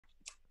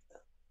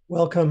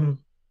welcome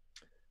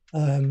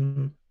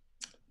to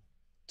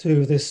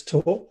this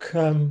talk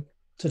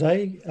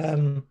today.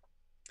 I'm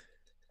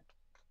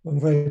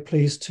very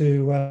pleased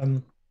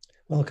to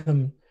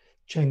welcome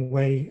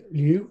Chengwei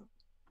Liu,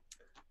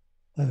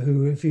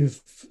 who, if you've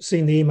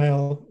seen the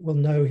email, will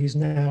know he's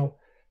now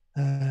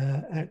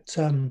at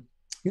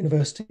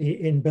university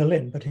in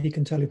Berlin, but he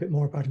can tell you a bit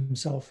more about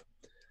himself.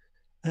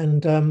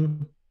 And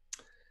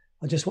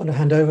I just want to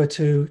hand over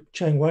to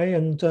Chengwei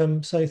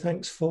and say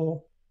thanks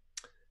for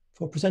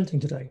presenting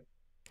today.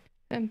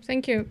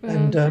 Thank you.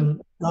 And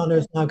Lana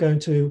is now going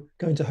to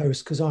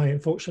host, because I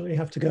unfortunately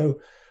have to go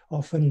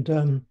off and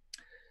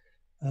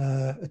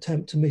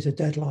attempt to meet a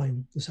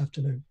deadline this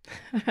afternoon.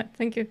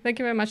 Thank you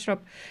very much,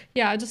 Rob.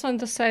 Yeah, I just wanted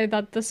to say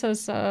that this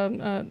is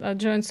a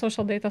joint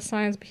social data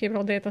science,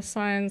 behavioral data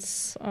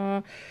science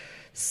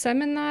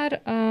seminar,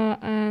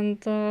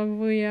 and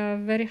we are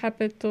very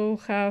happy to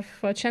have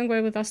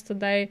Chengwei with us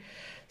today.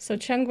 So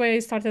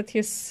Chengwei started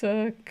his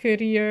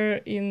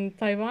career in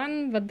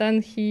Taiwan, but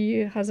then he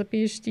has a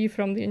PhD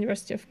from the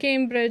University of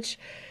Cambridge.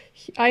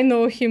 I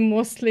know him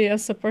mostly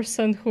as a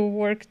person who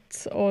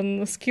worked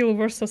on skill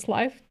versus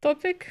life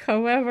topic.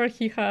 However,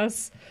 he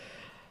has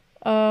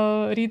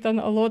written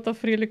a lot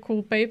of really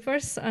cool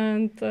papers,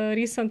 and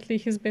recently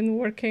he's been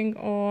working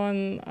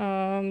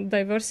on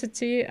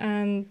diversity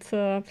and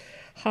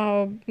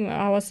how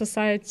our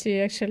society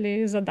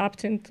actually is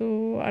adapting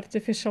to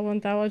artificial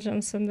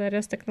intelligence and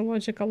various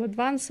technological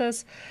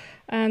advances.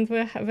 And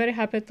we're very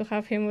happy to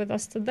have him with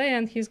us today,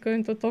 and he's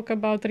going to talk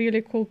about a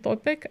really cool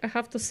topic. I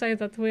have to say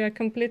that we are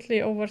completely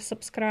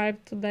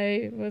oversubscribed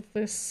today with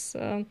this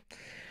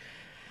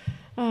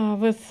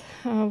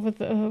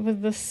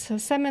with this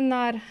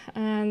seminar,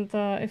 and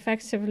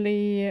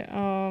effectively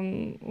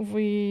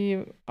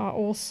we are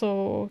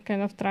also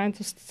kind of trying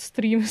to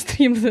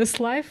stream this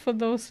live for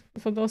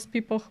those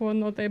people who are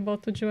not able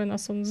to join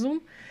us on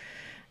Zoom.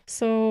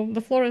 So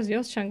the floor is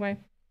yours, Chengwei.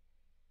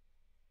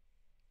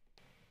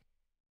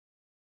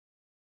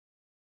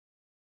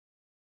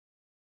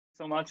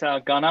 So much,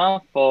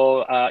 Ghana,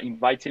 for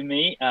inviting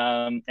me,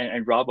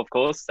 and Rob, of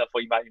course,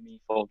 for inviting me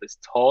for this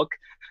talk.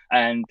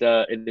 And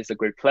it is a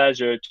great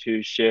pleasure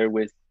to share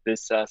with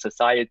this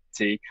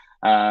society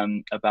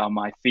about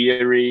my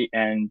theory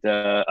and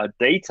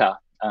data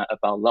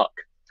about luck.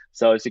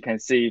 So as you can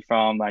see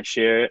from my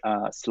share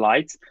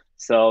slides,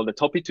 so the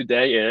topic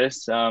today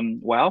is,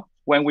 well,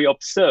 when we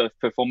observe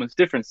performance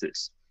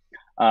differences,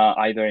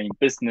 either in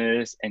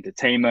business,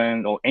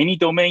 entertainment, or any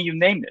domain, you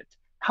name it,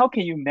 how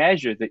can you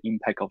measure the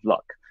impact of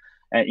luck?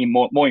 And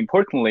more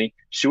importantly,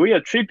 should we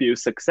attribute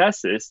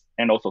successes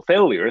and also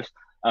failures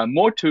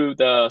more to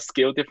the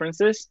skill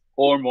differences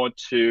or more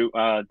to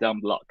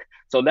dumb luck?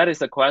 So that is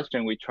the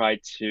question we try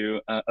to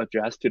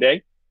address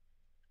today.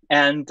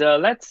 And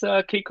let's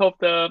kick off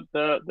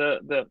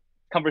the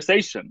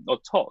conversation or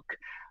talk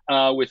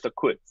with the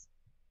quiz.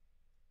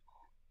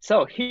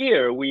 So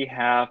here we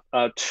have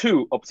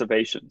two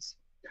observations.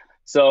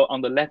 So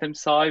on the left-hand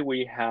side,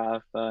 we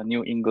have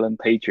New England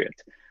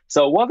Patriots.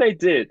 So what they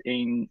did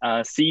in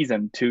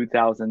season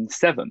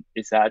 2007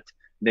 is that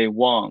they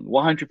won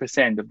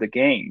 100% of the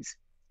games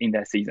in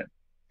that season.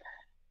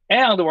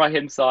 And on the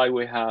right-hand side,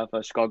 we have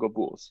Chicago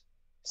Bulls.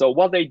 So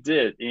what they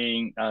did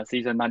in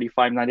season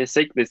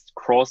 95-96, this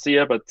cross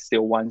year, but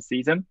still one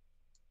season,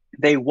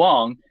 they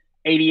won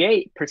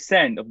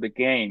 88% of the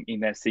game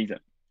in that season.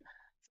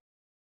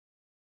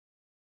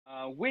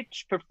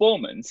 Which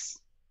performance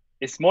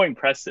is more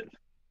impressive?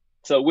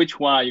 So which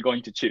one are you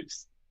going to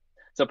choose?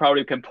 So probably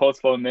you can pause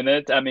for a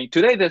minute. I mean,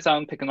 today there's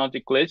some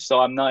technology glitch,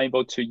 so I'm not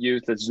able to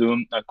use the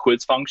Zoom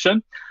quiz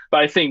function, but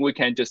I think we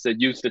can just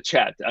use the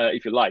chat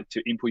if you like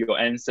to input your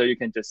answer. You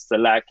can just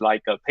select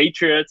like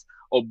Patriots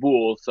or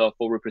Bulls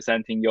for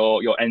representing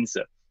your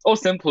answer, or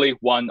simply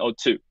one or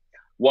two.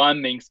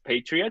 One means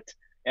Patriot,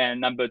 and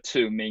number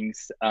two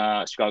means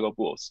Chicago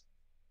Bulls.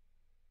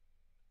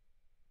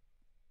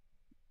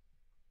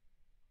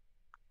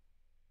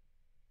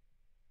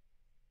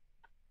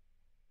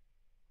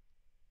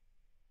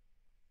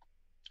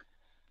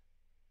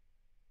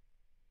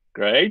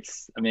 Great.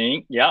 I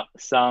mean, yeah,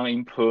 some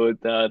input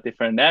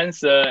different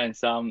answer, and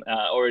some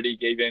already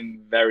gave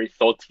him very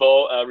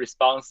thoughtful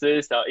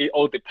responses. It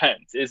all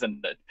depends,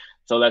 isn't it?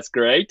 So that's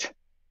great.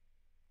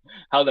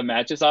 How the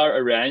matches are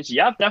arranged.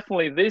 Yeah,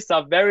 definitely. These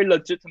are very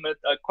legitimate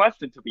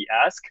question to be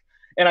asked.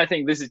 And I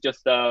think this is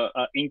just an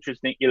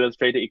interesting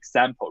illustrated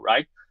example,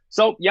 right?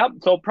 So yeah,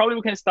 so probably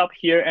we can stop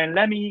here and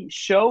let me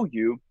show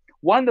you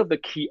one of the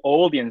key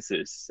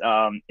audiences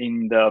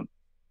in the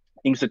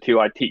institute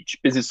I teach,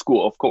 business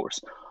school, of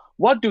course.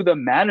 What do the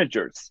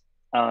managers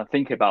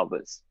think about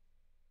this?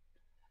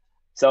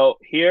 So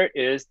here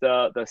is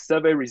the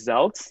survey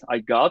results I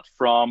got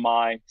from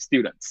my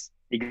students,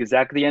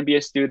 exactly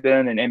MBA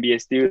student and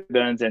MBA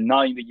students, and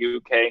not in the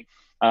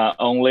UK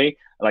only,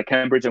 like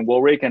Cambridge and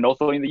Warwick, and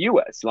also in the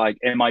US, like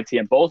MIT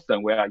and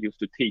Boston, where I used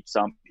to teach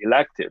some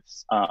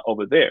electives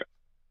over there.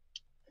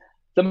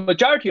 The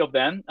majority of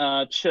them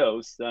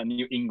chose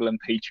New England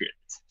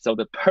Patriots. So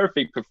the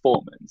perfect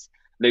performance.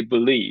 they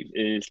believe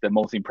is the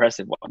most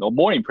impressive one or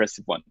more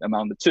impressive one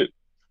among the two.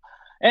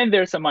 And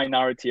there's a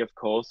minority, of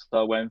course,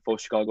 went for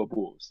Chicago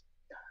Bulls.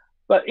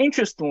 But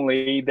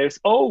interestingly, there's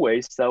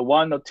always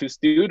one or two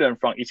students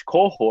from each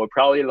cohort,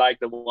 probably like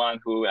the one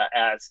who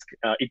asked,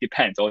 it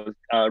depends, or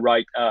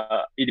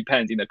it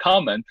depends in the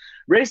comment,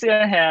 raise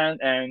their hand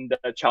and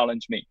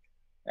challenge me,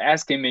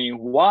 asking me,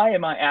 why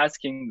am I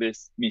asking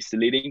this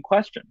misleading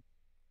question?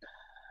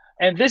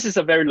 And this is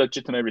a very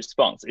legitimate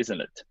response, isn't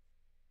it?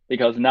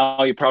 Because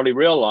now you probably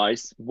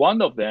realize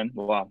one of them,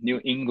 well, New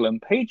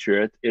England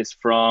Patriot, is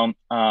from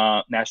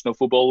National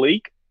Football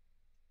League,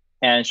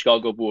 and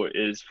Chicago Bulls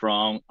is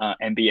from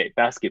NBA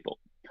basketball.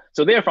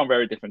 So they're from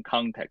very different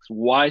contexts.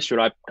 Why should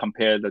I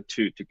compare the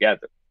two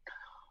together?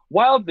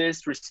 While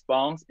this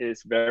response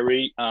is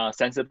very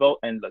sensible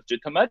and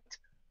legitimate,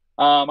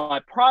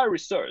 my prior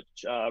research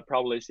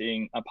published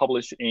in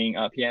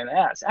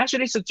PNAS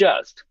actually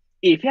suggests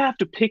if you have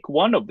to pick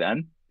one of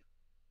them,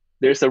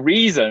 there's a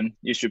reason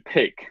you should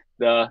pick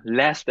the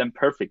less than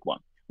perfect one,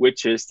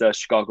 which is the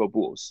Chicago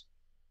Bulls.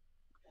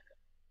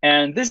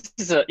 And this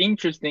is an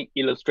interesting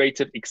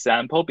illustrative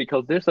example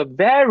because there's a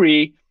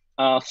very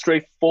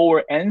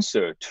straightforward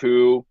answer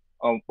to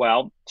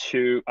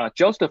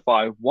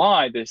justify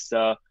why this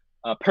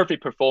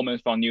perfect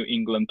performance from New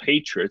England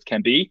Patriots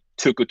can be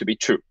too good to be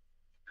true.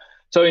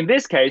 So in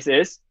this case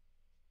is,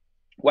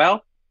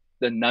 well,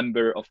 the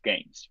number of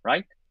games,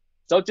 right?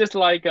 So just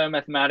like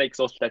mathematics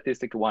or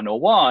statistics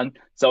 101,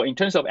 so in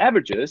terms of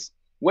averages,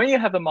 when you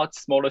have a much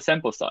smaller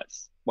sample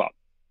size, well,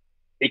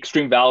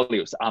 extreme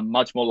values are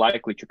much more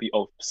likely to be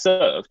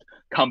observed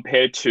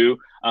compared to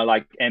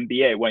like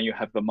NBA when you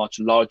have a much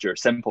larger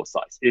sample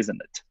size, isn't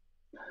it?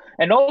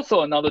 And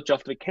also another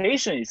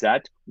justification is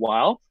that,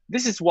 well,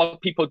 this is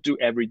what people do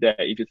every day.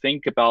 If you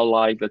think about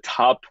like the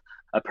top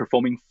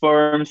performing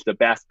firms, the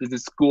best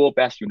business school,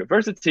 best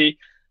university,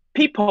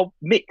 people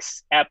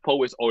mix apple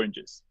with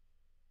oranges.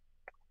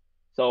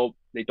 So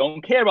they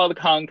don't care about the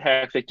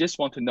context. They just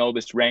want to know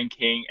this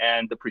ranking,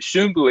 and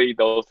presumably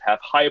those have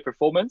higher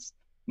performance,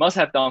 must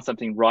have done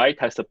something right,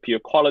 has superior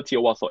quality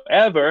or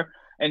whatsoever.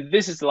 And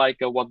this is like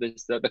what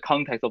is the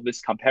context of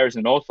this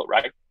comparison also,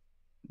 right?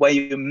 When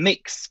you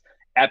mix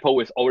apple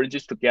with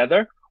oranges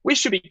together, we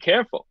should be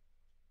careful.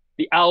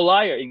 The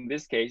outlier in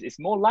this case is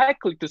more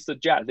likely to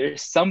suggest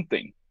there's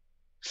something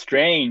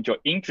strange or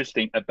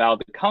interesting about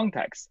the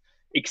context.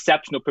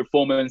 Exceptional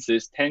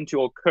performances tend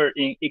to occur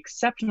in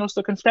exceptional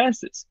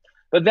circumstances.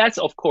 But that's,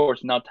 of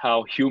course, not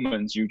how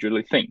humans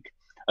usually think.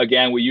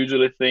 Again, we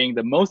usually think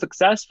the most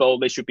successful,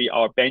 they should be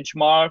our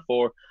benchmark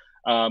for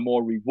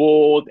more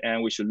reward,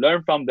 and we should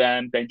learn from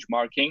them,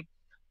 benchmarking.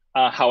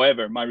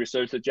 However, my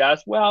research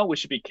suggests, well, we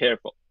should be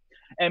careful.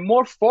 And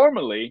more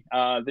formally,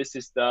 this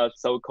is the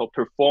so-called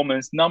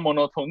performance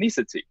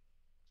non-monotonicity,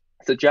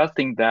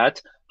 suggesting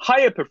that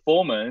higher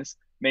performance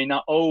may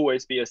not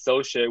always be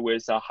associated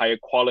with a higher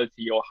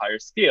quality or higher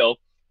skill.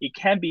 It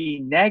can be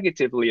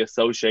negatively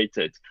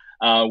associated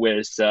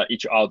with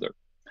each other.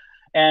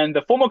 And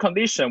the formal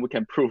condition we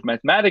can prove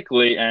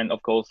mathematically, and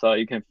of course,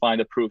 you can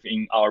find the proof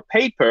in our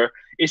paper,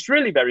 is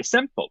really very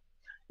simple.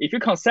 If you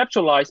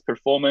conceptualize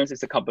performance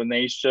as a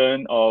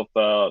combination of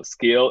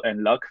skill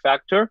and luck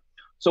factor,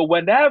 so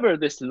whenever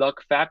this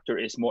luck factor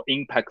is more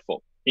impactful,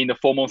 in the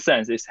formal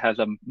sense, it has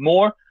a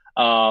more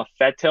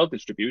fat-tail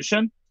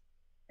distribution,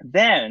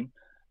 then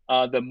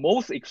the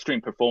most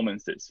extreme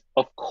performances,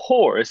 of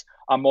course,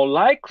 are more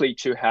likely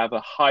to have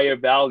a higher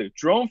value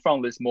drawn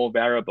from this more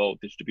variable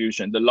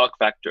distribution, the luck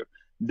factor,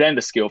 than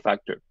the skill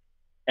factor.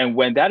 And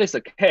when that is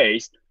the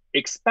case,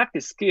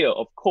 expected skill,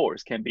 of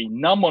course, can be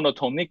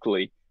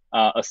non-monotonically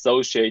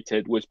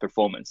associated with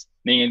performance,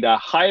 meaning that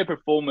higher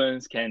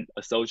performance can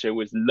associate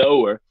with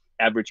lower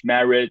average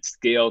merit,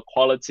 skill,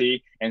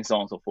 quality, and so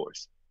on and so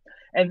forth.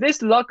 And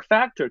this luck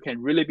factor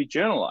can really be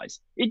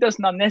generalized. It does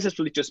not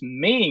necessarily just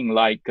mean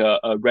like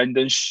a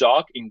random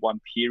shock in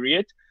one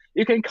period.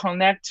 You can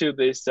connect to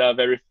this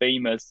very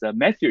famous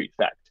Matthew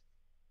effect,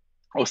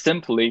 or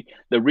simply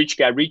the rich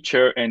get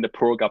richer and the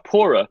poor get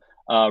poorer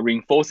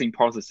reinforcing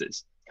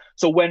processes.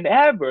 So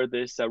whenever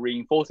this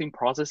reinforcing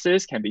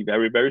processes can be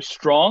very, very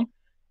strong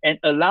and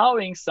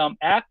allowing some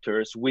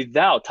actors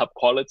without top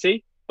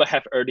quality, but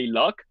have early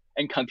luck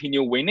and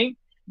continue winning,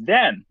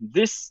 then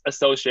this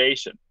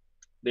association,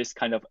 this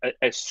kind of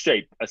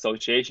S-shape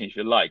association, if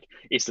you like,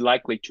 is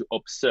likely to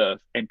observe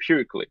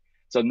empirically.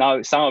 So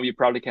now some of you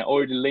probably can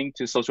already link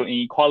to social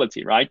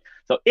inequality, right?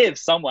 So if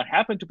someone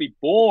happened to be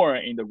born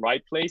in the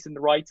right place in the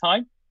right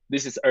time,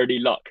 this is early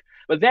luck.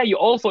 But then you're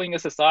also in a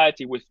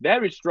society with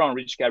very strong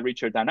rich get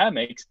richer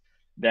dynamics,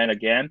 then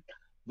again,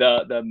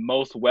 the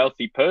most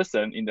wealthy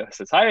person in the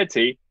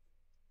society,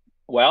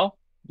 well,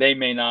 they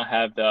may not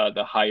have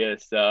the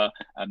highest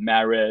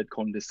merit,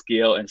 cognitive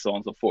skill, and so on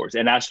and so forth.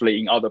 And actually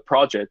in other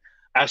projects,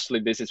 actually,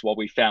 this is what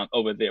we found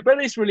over there.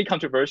 But it's really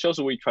controversial,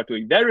 so we try to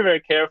be very,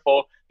 very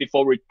careful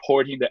before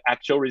reporting the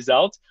actual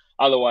results.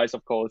 Otherwise,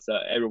 of course,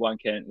 everyone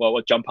can, well,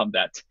 jump on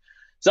that.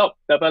 So,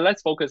 but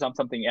let's focus on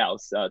something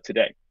else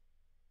today.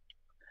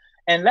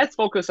 And let's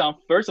focus on,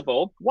 first of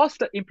all, what's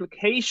the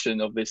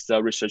implication of this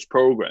research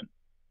program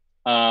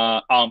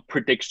on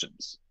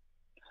predictions?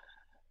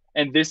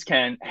 And this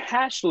can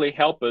actually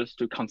help us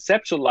to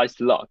conceptualize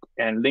luck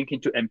and link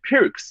into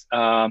empirics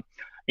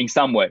in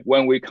some way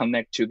when we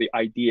connect to the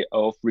idea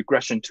of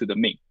regression to the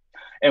mean.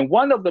 And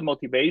one of the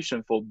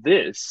motivation for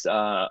this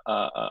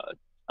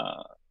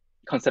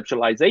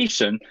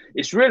conceptualization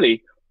is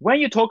really when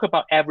you talk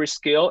about average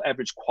scale,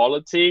 average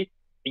quality,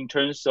 in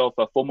terms of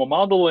a formal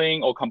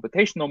modeling or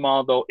computational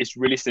model, it's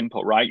really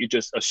simple, right? You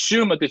just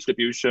assume a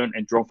distribution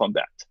and draw from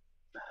that.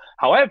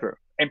 However,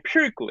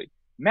 empirically,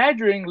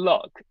 measuring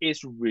luck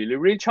is really,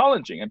 really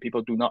challenging, and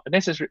people do not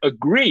necessarily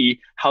agree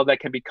how that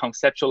can be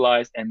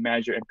conceptualized and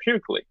measured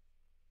empirically.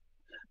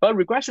 But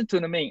regression to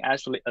the mean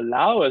actually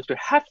allows us to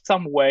have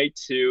some way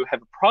to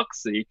have a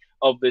proxy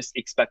of this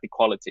expected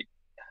quality.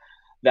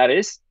 That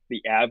is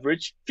the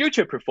average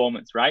future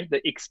performance, right?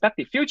 The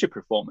expected future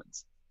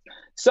performance.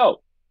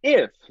 So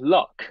if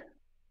luck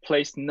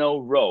plays no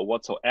role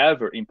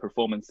whatsoever in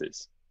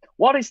performances,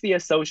 what is the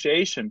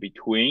association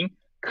between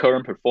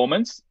current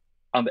performance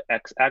on the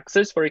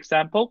x-axis, for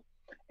example,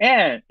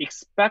 and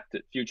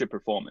expected future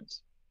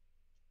performance?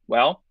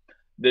 Well,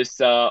 this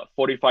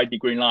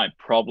 45-degree line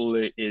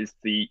probably is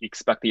the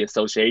expected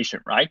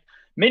association, right?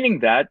 Meaning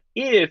that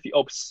if you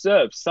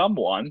observe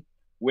someone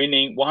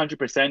winning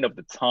 100% of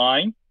the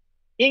time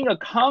in a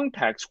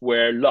context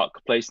where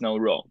luck plays no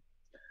role,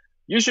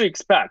 you should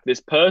expect this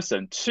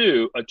person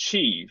to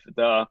achieve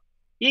the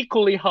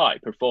equally high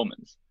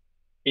performance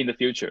in the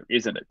future,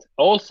 isn't it?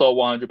 Also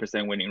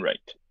 100% winning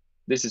rate.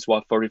 This is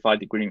what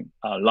 45-degree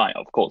line,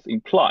 of course,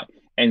 imply.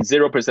 And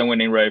 0%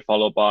 winning rate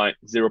followed by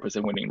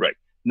 0% winning rate.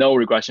 No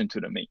regression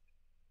to the mean.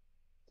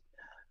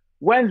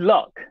 When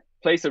luck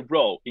plays a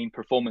role in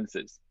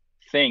performances,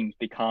 things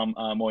become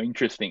more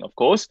interesting, of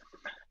course.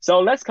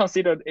 So let's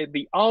consider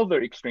the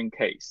other extreme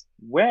case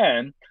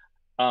when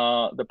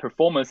the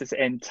performance is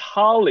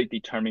entirely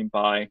determined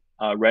by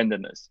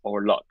randomness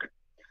or luck.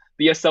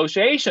 The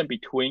association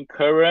between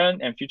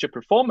current and future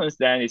performance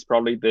then is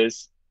probably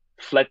this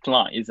flat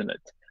line, isn't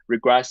it?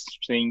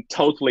 Regressing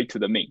totally to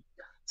the mean.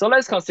 So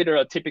let's consider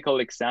a typical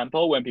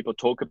example when people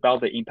talk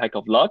about the impact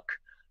of luck,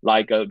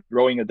 like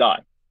rolling a die.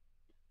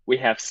 We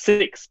have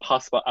 6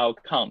 possible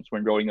outcomes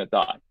when rolling a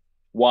die.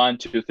 1,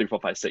 2, 3, 4,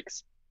 5,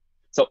 6.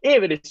 So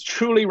if it is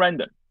truly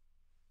random,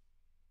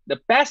 the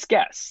best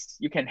guess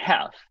you can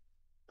have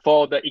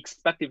for the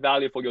expected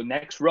value for your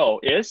next roll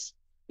is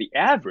the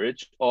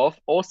average of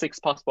all 6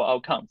 possible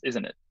outcomes,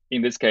 isn't it?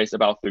 In this case,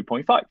 about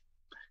 3.5.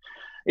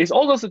 It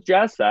also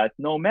suggests that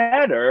no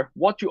matter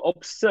what you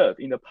observe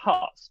in the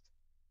past,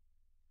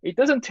 it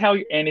doesn't tell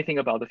you anything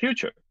about the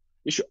future.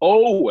 You should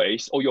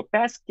always, or your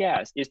best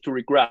guess is to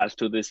regress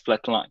to this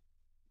flat line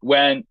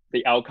when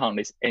the outcome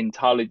is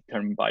entirely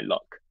determined by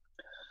luck.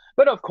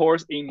 But of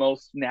course, in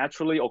most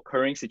naturally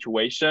occurring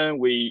situation,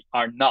 we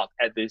are not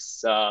at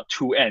this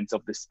 2 ends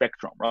of the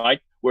spectrum, right?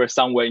 We're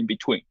somewhere in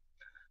between.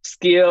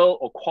 Skill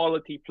or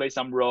quality play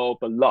some role,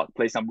 but luck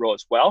plays some role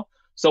as well.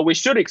 So we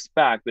should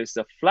expect this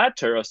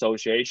flatter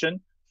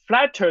association,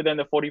 flatter than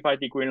the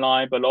 45-degree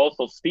line, but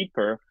also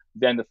steeper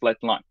than the flat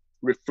line,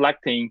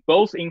 reflecting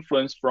both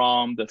influence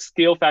from the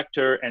skill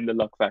factor and the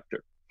luck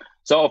factor.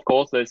 So of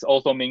course, this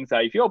also means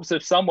that if you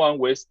observe someone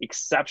with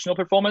exceptional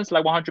performance,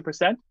 like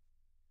 100%,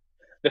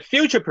 the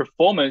future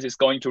performance is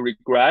going to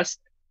regress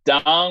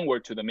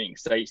downward to the mean,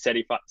 say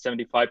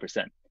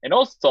 75%. And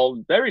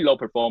also very low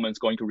performance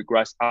going to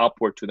regress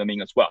upward to the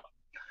mean as well.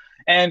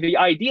 And the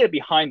idea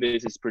behind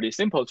this is pretty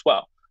simple as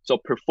well. So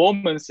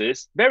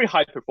performances, very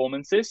high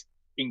performances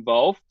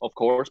involve, of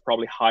course,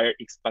 probably higher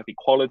expected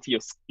quality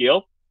of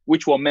skill,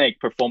 which will make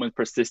performance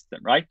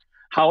persistent, right?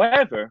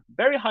 However,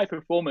 very high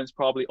performance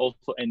probably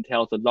also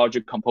entails a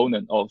larger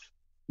component of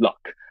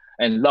luck.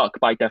 And luck,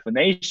 by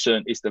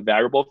definition, is the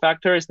variable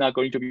factor. It's not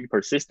going to be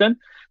persistent.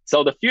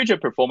 So the future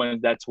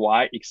performance, that's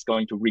why it's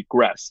going to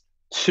regress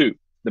to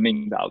the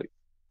mean value.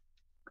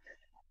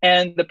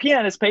 And the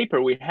PNS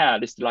paper we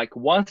had is like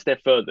one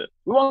step further.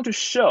 We want to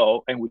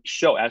show, and we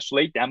show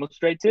actually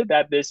demonstrated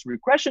that this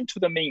regression to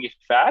the mean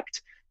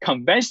effect,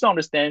 conventional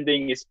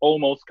understanding is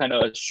almost kind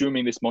of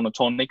assuming this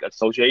monotonic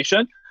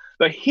association.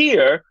 But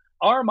here,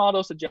 our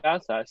model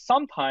suggests that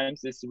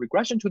sometimes this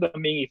regression to the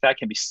mean effect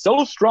can be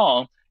so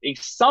strong in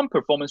some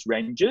performance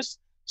ranges,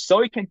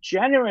 so it can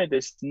generate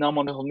this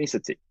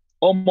non-monotonicity,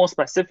 almost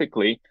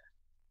specifically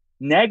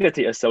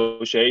negative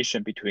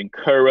association between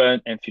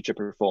current and future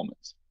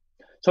performance.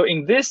 So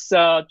in this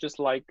just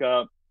like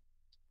a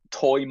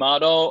toy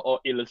model or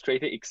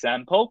illustrated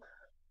example,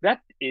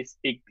 that is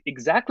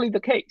exactly the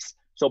case.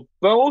 So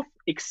both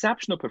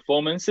exceptional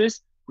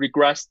performances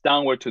regress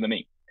downward to the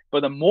mean, but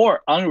the more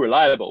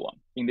unreliable one,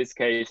 in this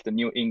case, the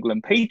New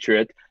England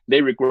Patriot,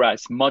 they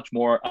regress much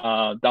more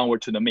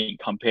downward to the mean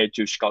compared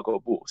to Chicago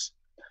Bulls.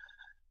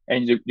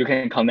 And you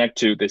can connect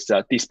to this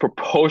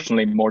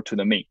disproportionately more to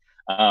the mean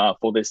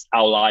for these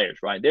outliers,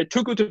 right? They're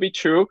too good to be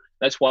true.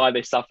 That's why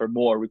they suffer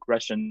more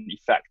regression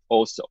effect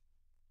also.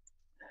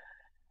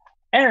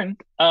 And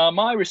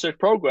my research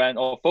program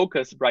or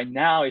focus right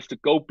now is to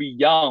go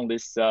beyond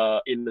this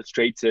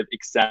illustrative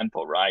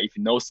example, right? If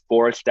you know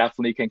sports,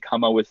 definitely can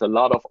come up with a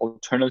lot of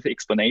alternative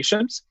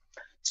explanations.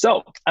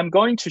 So I'm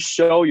going to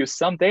show you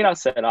some data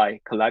set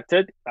I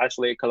collected.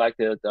 Actually, I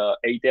collected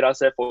 8 data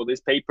set for this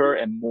paper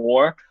and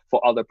more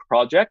for other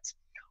projects.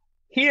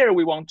 Here,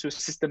 we want to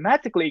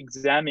systematically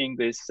examine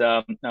this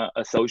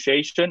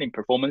association in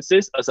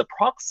performances as a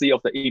proxy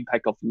of the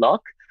impact of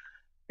luck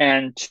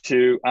and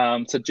to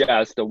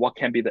suggest what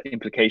can be the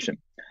implication.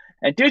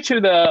 And due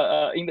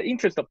to in the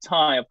interest of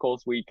time, of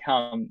course, we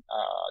can't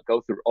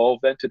go through all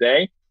of them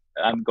today.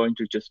 I'm going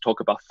to just talk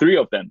about 3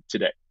 of them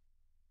today.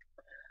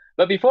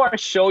 But before I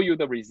show you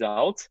the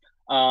results,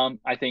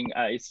 I think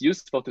it's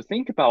useful to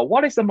think about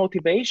what is the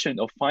motivation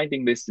of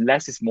finding this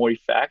less is more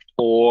effect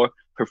or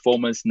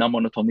performance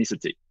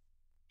non-monotonicity.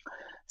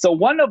 So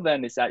one of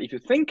them is that if you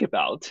think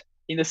about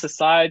in the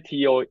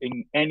society or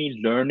in any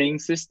learning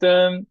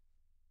system,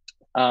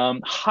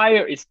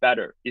 higher is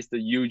better is the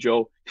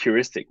usual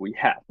heuristic we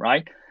have,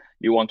 right?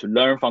 You want to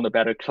learn from the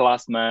better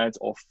classmates,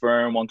 or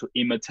firm want to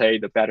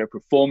imitate the better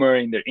performer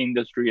in their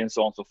industry, and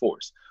so on and so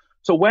forth.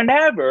 So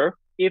whenever,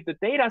 if the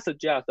data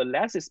suggests the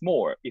less is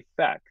more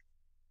effect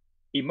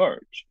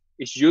emerge,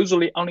 it's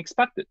usually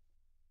unexpected.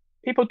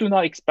 People do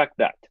not expect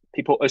that.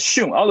 People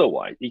assume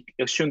otherwise,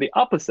 assume the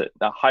opposite,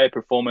 that higher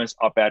performers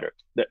are better,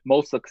 that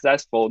most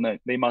successful,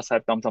 they must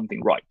have done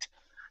something right.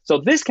 So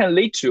this can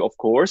lead to, of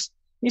course,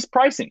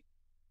 mispricing.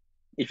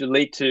 If you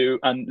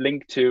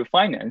link to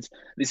finance,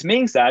 this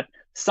means that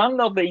some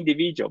of the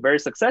individual, very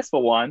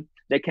successful one,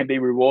 they can be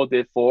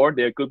rewarded for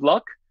their good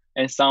luck,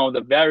 and some of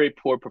the very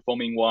poor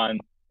performing one,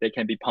 they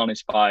can be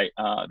punished by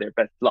their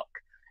bad luck.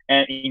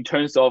 And in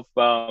terms of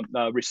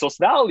resource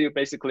value,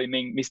 basically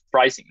mean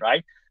mispricing,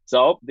 right?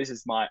 So this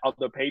is my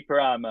other paper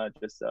I'm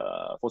just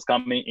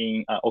forthcoming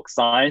in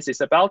Science.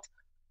 It's about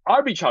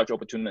arbitrage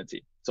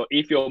opportunity. So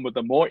if you're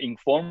the more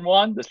informed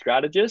one, the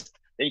strategist,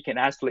 then you can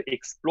actually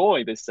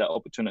exploit this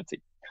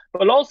opportunity.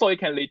 But also it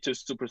can lead to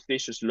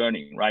superstitious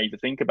learning, right? If you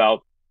think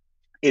about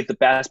if the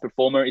best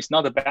performer is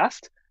not the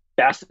best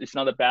is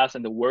not the best,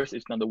 and the worst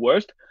is not the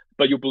worst,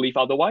 but you believe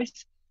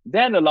otherwise,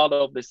 then a lot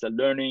of this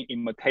learning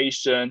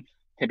imitation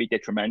can be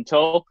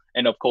detrimental.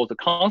 And of course, the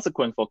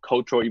consequence for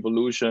cultural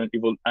evolution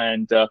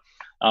and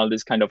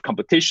this kind of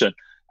competition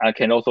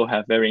can also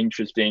have very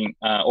interesting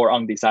or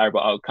undesirable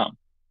outcome.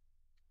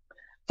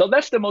 So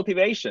that's the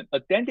motivation.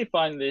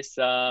 Identifying this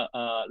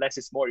less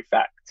is more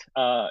effect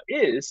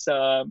is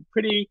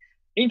pretty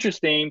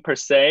interesting per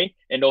se,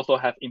 and also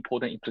have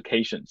important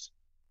implications.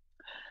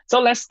 So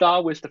let's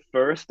start with the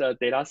first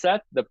data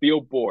set, the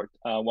Billboard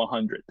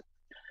 100.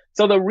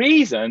 So the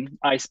reason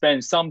I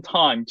spent some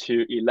time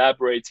to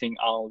elaborating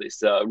on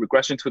this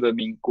regression to the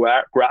mean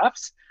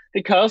graphs,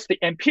 because the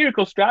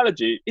empirical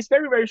strategy is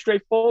very, very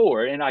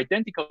straightforward and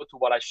identical to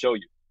what I show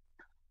you.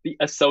 The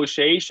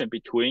association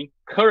between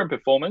current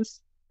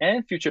performance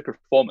and future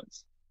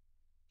performance.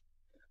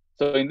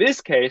 So in this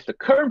case, the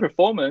current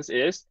performance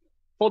is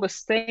for the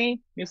same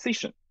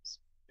musicians.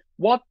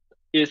 What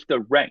is the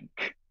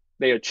rank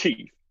they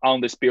achieve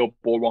on this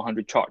Billboard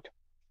 100 chart?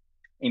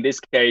 In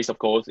this case, of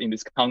course, in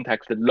this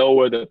context, the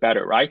lower the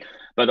better, right?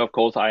 But of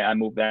course, I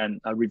move then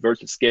reverse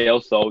the scale,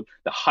 so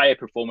the higher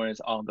performance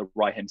on the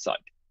right-hand side.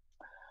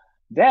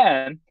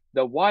 Then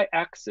the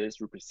y-axis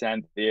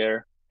represents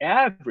their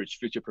average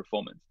future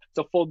performance.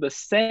 So for the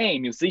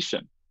same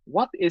musician,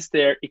 what is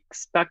their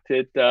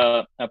expected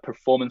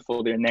performance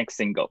for their next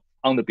single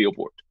on the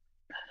Billboard?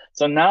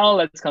 So now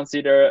let's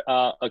consider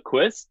a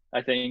quiz.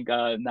 I think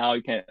now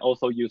you can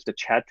also use the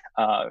chat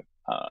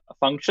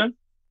function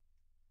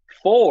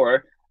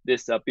for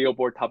this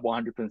Billboard Top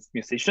 100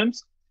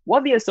 musicians.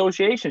 What the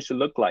association should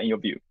look like in your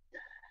view?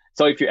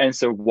 So if you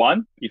answer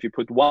 1, if you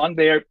put 1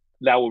 there,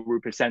 that will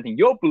representing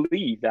your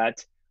belief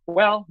that,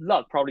 well,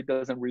 luck probably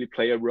doesn't really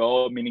play a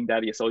role, meaning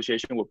that the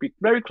association will be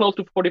very close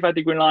to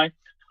 45-degree line.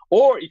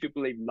 Or if you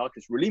believe luck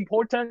is really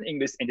important in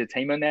this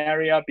entertainment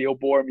area,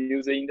 Billboard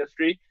music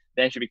industry,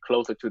 then it should be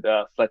closer to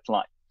the flat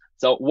line.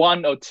 So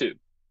 1 or 2?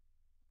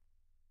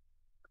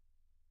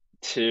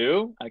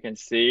 2, I can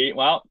see.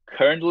 Well,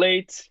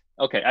 currently,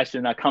 okay, I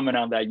should not comment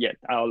on that yet.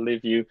 I'll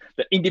leave you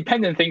the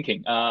independent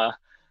thinking to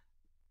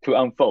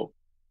unfold.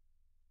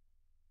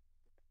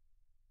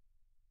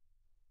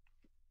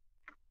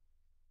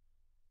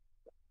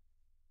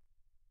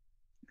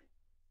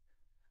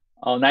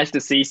 Oh, nice to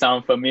see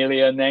some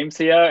familiar names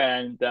here,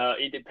 and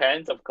it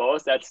depends, of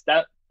course. That's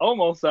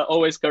almost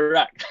always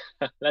correct.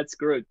 That's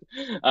good.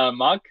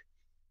 Mark?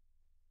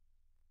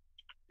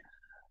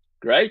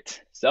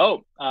 Great.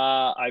 So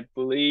I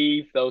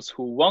believe those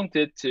who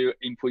wanted to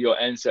input your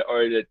answer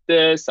already did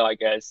this. So I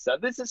guess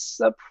this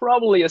is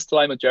probably a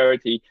slight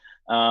majority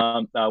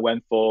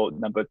went for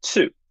number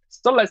 2.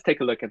 So let's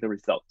take a look at the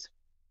result.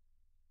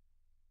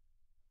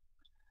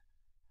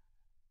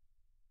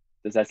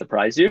 Does that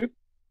surprise you?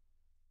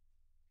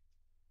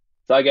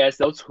 So I guess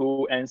those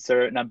who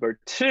answer number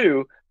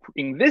 2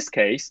 in this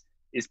case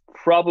is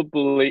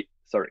probably,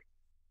 sorry.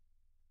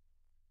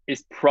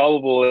 is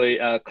probably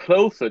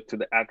closer to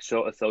the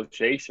actual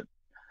association.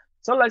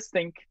 So let's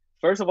think,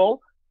 first of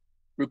all,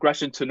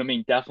 regression to the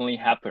mean definitely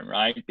happen,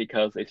 right?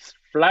 Because it's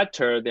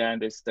flatter than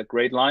the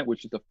grade line,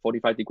 which is the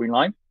 45-degree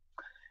line.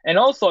 And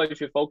also,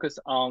 if you focus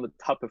on the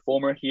top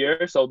performer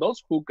here, so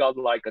those who got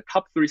like a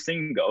top 3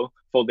 single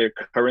for their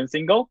current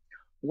single,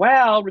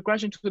 well,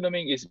 regression to the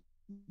mean is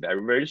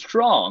very, very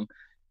strong.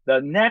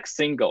 The next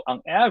single,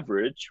 on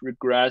average,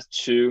 regress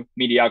to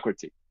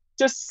mediocrity,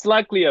 just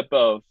slightly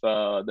above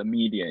the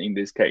median in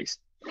this case.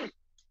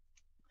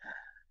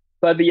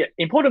 But the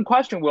important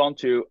question we want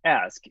to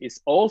ask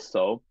is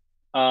also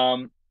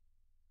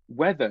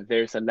whether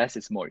there's a less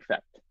is more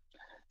effect.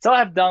 So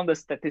I've done the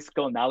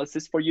statistical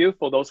analysis for you.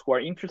 For those who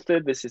are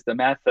interested, this is the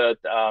method,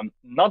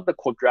 not the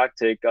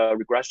quadratic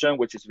regression,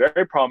 which is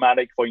very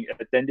problematic for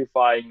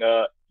identifying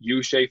a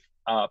U-shaped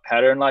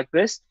pattern like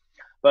this,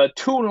 but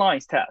 2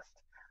 lines test.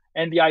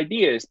 And the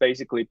idea is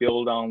basically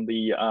built on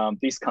the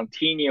this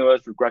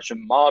continuous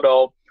regression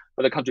model.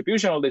 But the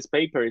contribution of this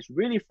paper is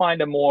really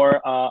find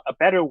a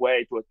better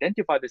way to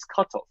identify this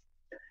cutoff.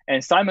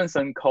 And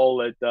Simonson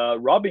called it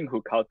Robin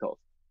Hood cutoff.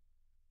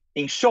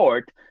 In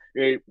short,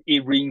 it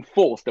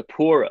reinforced the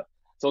poorer.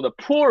 So the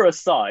poorer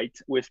site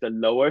with the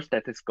lower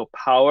statistical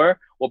power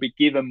will be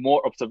given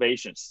more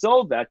observations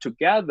so that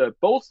together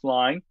both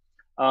lines,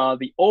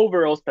 the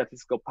overall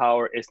statistical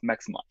power is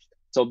maximized.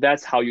 So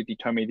that's how you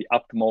determine the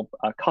optimal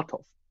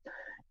cutoff.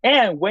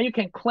 And when you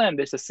can claim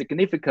there's a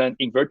significant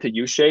inverted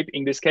U-shape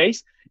in this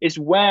case, is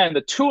when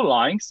the 2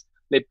 lines,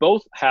 they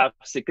both have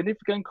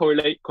significant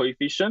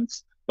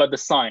coefficients, but the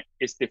sign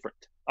is different.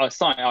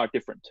 Sign are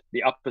different,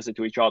 the opposite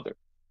to each other.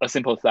 As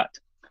simple as that.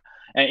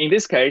 And in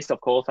this case,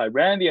 of course, I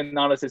ran the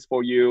analysis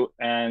for you,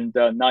 and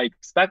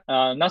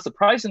not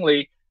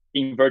surprisingly,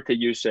 inverted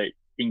U-shape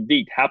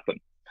indeed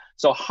happened.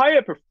 So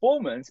higher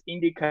performance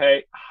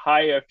indicate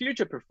higher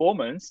future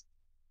performance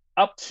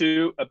up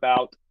to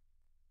about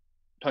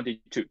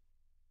 22,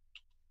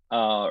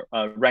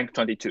 rank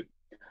 22.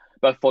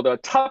 But for the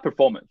top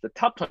performance, the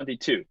top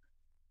 22,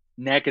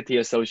 negative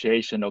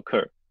association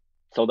occur.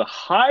 So the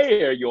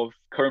higher your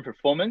current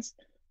performance,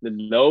 the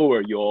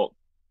lower your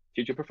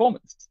future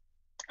performance.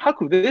 How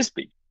could this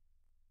be?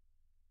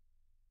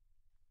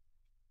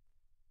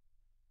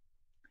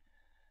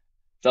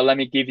 So let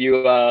me give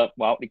you a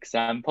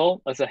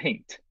example as a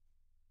hint.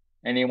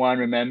 Anyone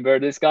remember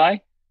this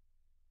guy?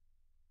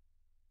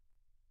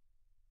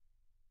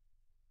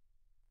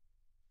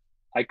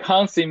 I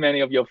can't see many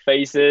of your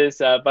faces,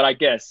 but I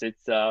guess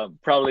it's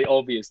probably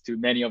obvious to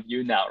many of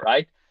you now,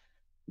 right?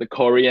 The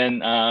Korean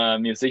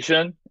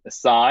musician,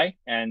 Psy,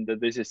 and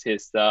this is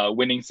his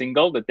winning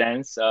single, the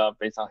dance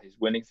based on his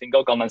winning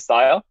single, Gangnam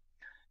Style.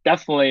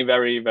 Definitely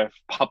very, very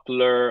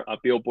popular,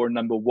 Billboard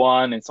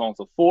 #1, and so on and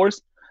so forth.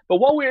 But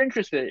what we're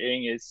interested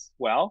in is,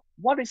 well,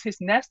 what is his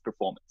next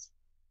performance?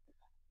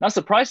 Not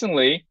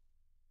surprisingly,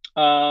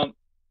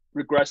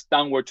 regressed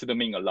downward to the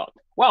mean a lot.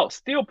 Well,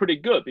 still pretty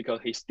good because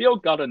he still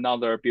got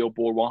another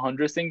Billboard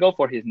 100 single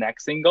for his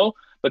next single,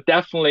 but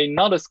definitely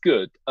not as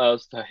good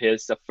as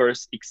his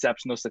first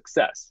exceptional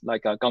success,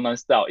 like Gangnam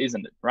Style,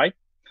 isn't it, right?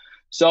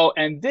 So,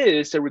 and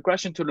this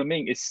regression to the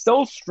mean is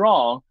so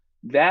strong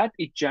that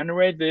it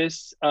generates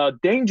this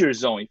danger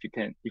zone,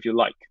 if you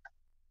like,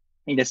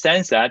 in the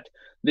sense that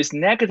this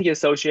negative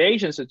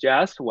association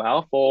suggests,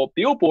 well, for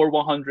Billboard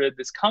 100,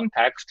 this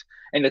context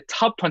and the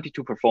top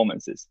 22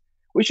 performances,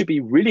 we should be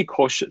really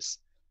cautious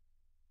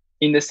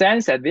in the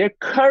sense that their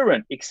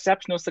current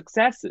exceptional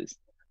successes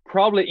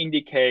probably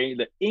indicate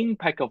the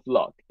impact of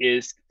luck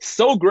is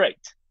so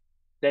great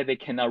that they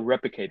cannot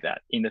replicate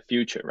that in the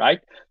future, right?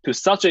 To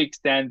such an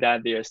extent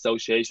that their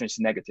association is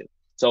negative.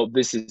 So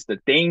this is the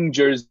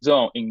danger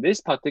zone in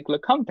this particular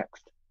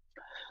context.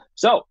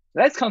 So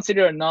let's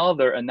consider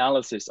another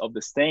analysis of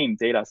the same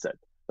data set,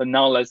 but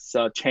now let's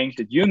change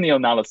the union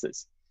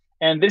analysis.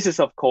 And this is,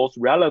 of course,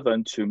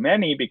 relevant to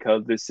many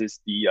because this is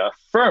the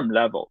firm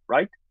level,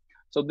 right?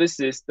 So this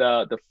is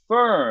the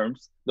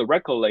firms, the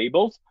record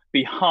labels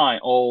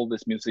behind all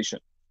this musician.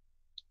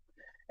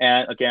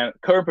 And again,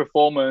 current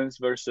performance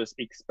versus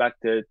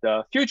expected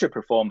future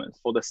performance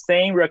for the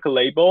same record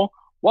label.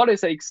 What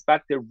is the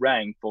expected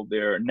rank for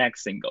their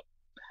next single?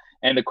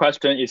 And the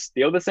question is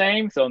still the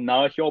same. So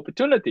now your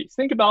opportunity.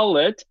 Think about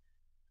it.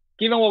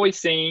 Given what we're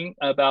seeing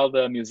about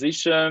the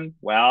musician,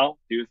 well,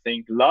 do you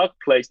think luck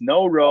plays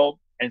no role?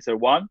 Answer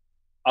 1.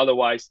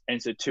 Otherwise,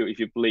 answer 2 if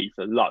you believe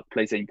that luck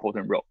plays an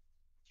important role.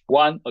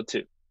 1 or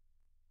 2.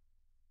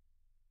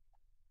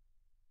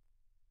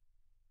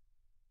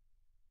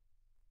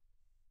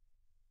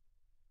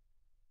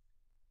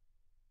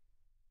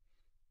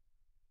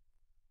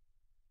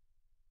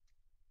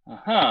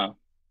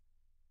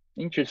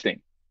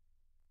 Interesting.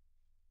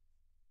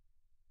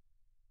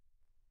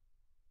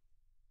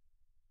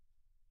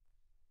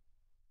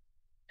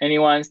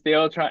 Anyone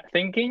still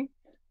thinking?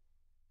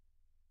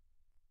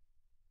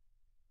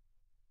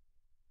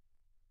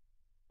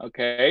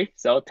 Okay,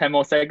 so 10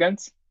 more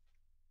seconds.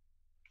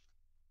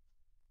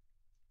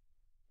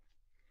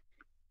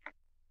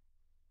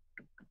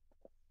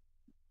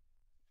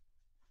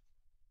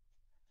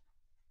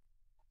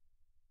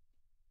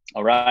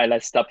 All right,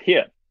 let's stop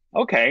here.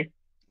 Okay,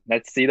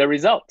 let's see the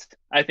result.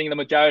 I think the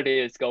majority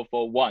is go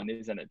for 1,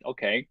 isn't it?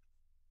 Okay.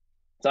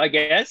 So I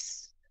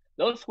guess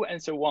those who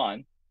answer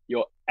 1,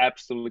 you're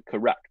absolutely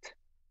correct.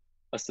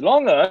 As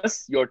long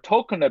as you're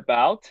talking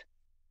about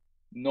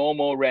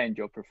normal range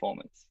of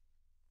performance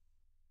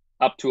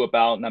up to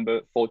about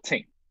number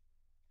 14.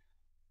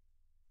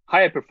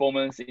 Higher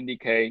performance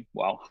indicate,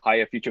 well,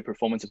 higher future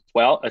performance as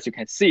well. As you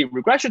can see,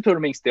 regression to the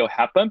mean still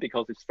happen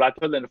because it's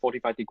flatter than the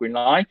 45-degree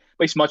line,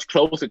 but it's much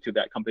closer to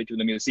that compared to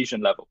the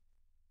musician level.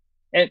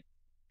 And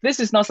this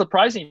is not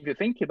surprising if you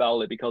think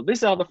about it, because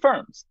these are the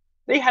firms.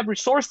 They have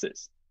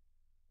resources,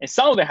 and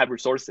some of them have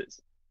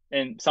resources,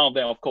 and some of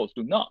them, of course,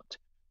 do not.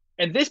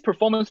 And these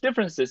performance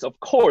differences, of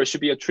course,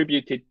 should be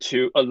attributed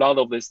to a lot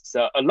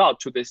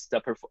to this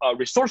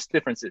resource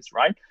differences,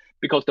 right?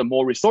 Because the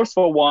more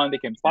resourceful one, they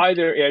can buy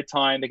their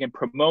airtime, they can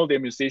promote their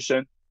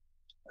musician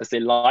as they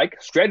like,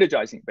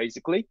 strategizing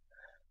basically.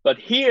 But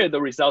here,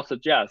 the results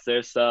suggest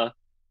there's a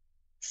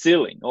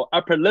ceiling or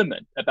upper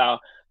limit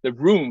about the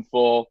room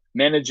for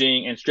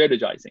managing and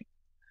strategizing.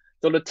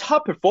 So the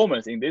top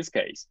performance in this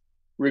case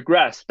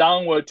regress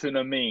downward to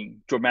the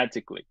mean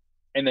dramatically,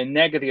 and the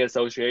negative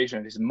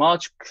association is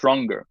much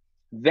stronger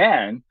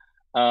than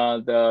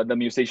the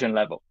musician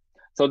level.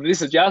 So this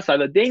suggests that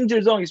the danger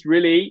zone is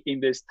really in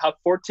this top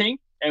 14.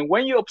 And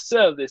when you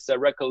observe this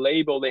record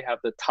label, they have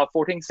the top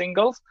 14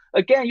 singles.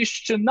 Again, you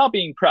should not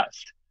be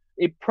impressed.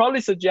 It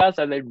probably suggests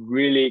that they're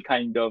really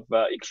kind of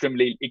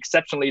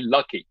exceptionally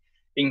lucky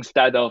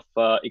instead of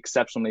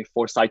exceptionally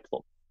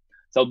foresightful.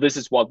 So this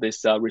is what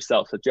this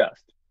result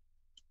suggests.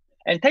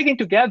 And taken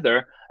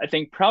together, I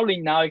think probably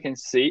now you can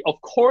see, of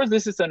course,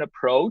 this is an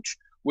approach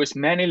with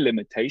many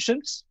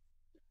limitations.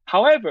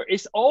 However,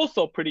 it's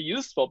also pretty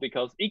useful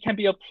because it can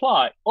be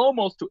applied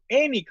almost to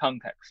any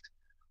context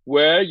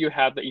where you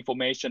have the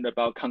information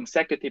about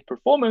consecutive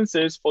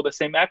performances for the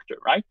same actor,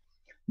 right?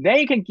 Then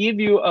it can give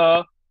you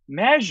a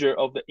measure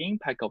of the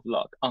impact of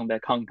luck on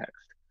that context.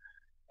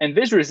 And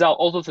this result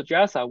also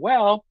suggests that,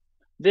 well,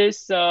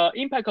 this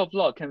impact of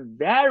luck can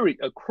vary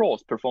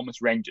across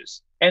performance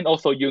ranges and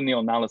also union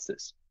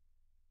analysis.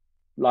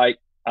 Like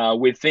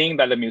within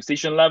the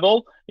musician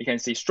level, you can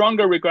see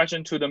stronger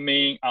regression to the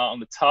mean on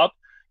the top.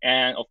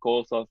 And of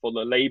course, for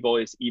the label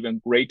is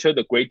even greater,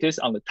 the greatest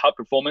on the top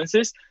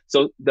performances.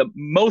 So the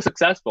most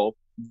successful,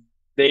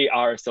 they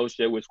are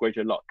associated with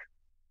greater luck.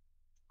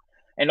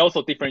 And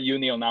also different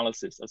union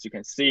analysis. As you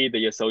can see,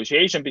 the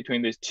association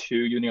between these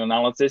two union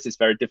analysis is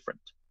very different.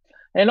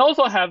 And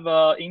also have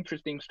an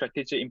interesting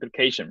strategic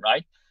implication,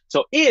 right?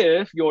 So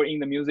if you're in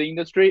the music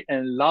industry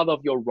and a lot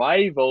of your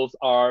rivals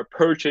are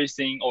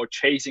purchasing or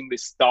chasing the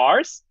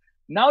stars,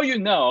 now you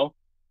know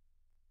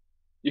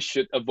you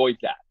should avoid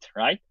that,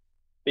 right?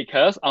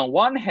 Because on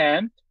one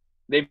hand,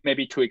 they may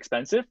be too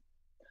expensive.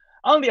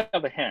 On the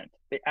other hand,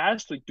 they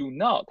actually do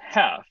not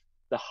have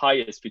the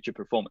highest future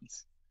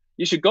performance.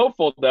 You should go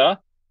for the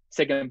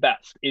second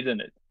best, isn't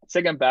it?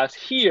 Second best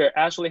here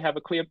actually have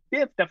a clear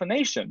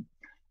definition.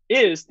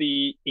 Is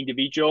the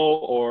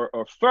individual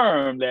or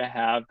firm that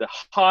have the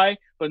high,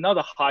 but not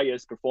the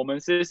highest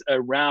performances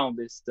around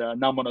this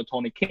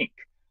non-monotonic kink.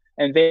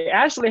 And they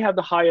actually have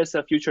the highest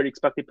future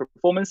expected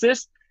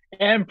performances,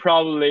 and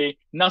probably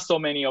not so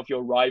many of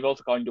your rivals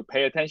are going to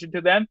pay attention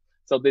to them.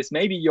 So this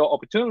may be your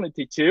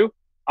opportunity to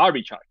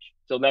arbitrage.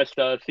 So that's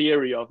the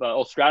theory of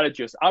or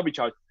strategy of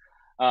arbitrage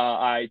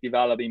I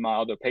developed in my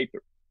other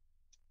paper.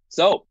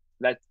 So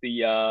that's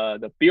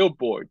the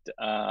billboard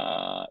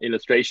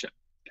illustration.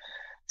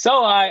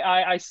 So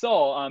I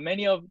saw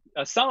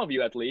some of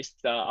you at least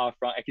are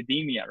from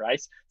academia,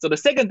 right? So the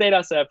second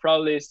data set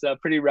probably is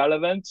pretty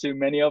relevant to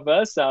many of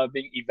us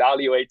being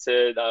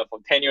evaluated for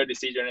tenure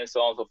decision and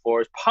so on and so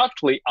forth,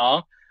 partly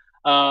on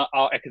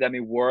our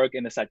academic work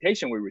and the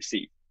citation we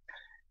receive.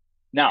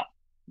 Now,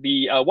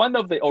 the one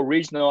of the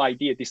original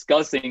idea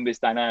discussing this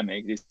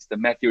dynamic is the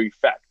Matthew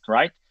effect,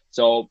 right?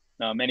 So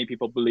many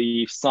people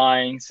believe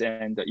science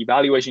and the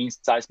evaluation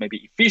insights may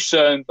be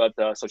efficient, but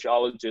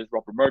sociologist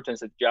Robert Merton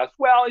suggests,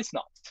 well, it's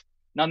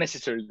not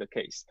necessarily the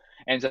case.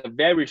 And it's a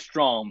very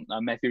strong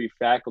Matthew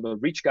effect of the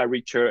rich got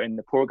richer and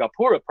the poor got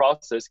poorer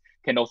process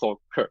can also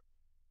occur.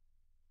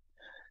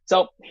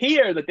 So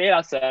here the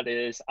data set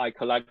is I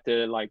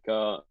collected like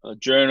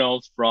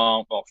journals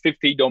from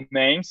 50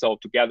 domains. So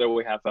together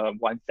we have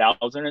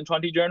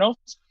 1,020 journals.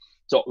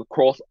 So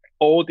across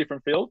all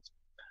different fields,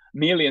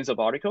 millions of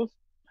articles.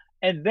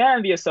 And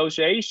then the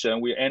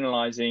association we're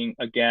analyzing,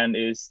 again,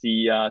 is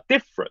the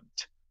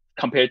different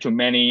compared to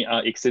many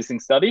existing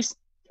studies,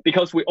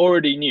 because we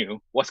already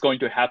knew what's going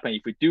to happen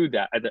if we do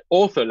that at the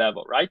author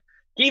level, right?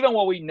 Given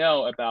what we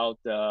know about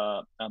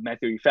the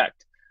Matthew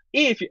effect,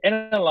 if you're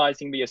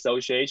analyzing the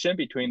association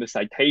between the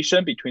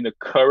citation, between the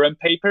current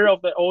paper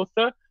of the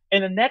author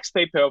and the next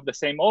paper of the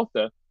same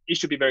author, it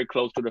should be very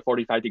close to the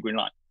 45-degree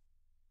line.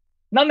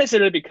 Not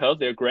necessarily because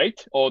they're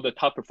great or the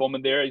top performer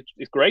there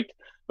is great,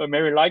 but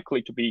very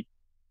likely to be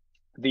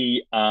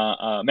the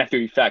Matthew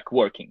effect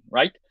working,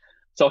 right?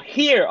 So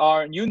here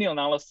our union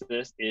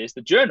analysis is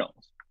the journals.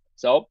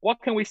 So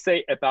what can we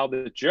say about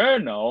the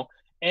journal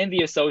and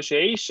the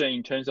association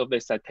in terms of the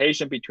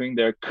citation between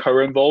their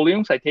current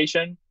volume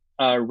citation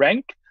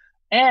rank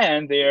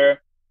and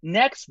their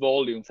next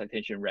volume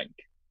citation rank.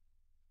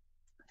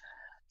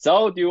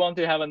 So do you want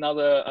to have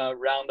another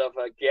round of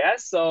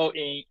guess? So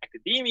in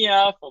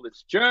academia, for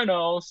these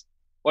journals,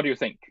 what do you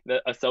think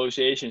the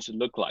association should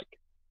look like?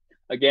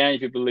 Again,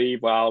 if you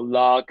believe, well,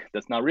 luck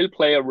does not really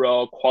play a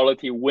role,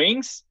 quality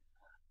wins,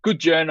 good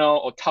journal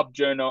or top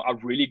journal are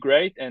really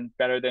great and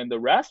better than the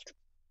rest,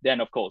 then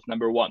of course,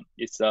 number one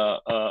is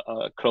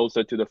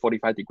closer to the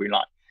 45-degree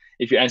line.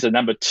 If you answer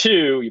number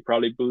two, you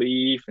probably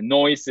believe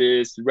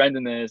noises,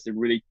 randomness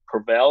really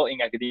prevail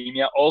in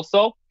academia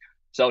also,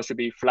 so it should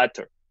be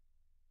flatter.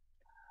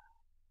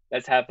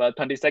 Let's have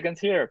 20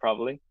 seconds here,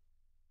 probably.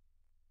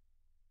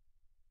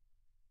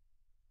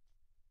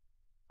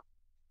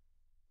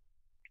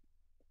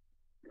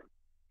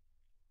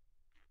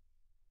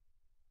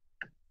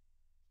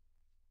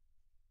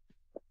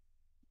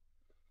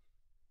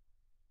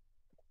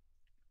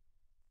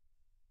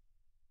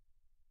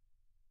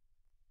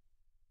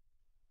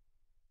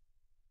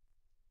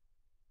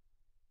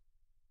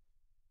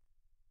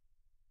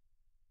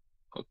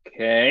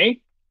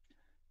 Okay,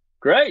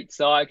 great.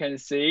 So I can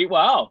see,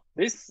 wow,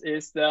 this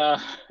is the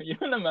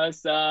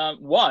unanimous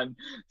one.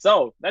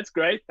 So that's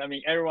great. I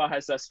mean, everyone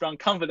has a strong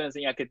confidence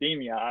in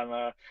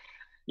academia.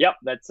 Yep,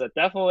 that's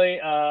definitely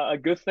a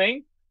good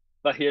thing.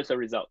 But here's the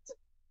result.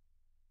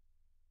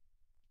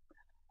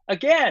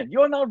 Again,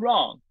 you're not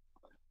wrong.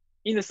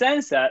 In the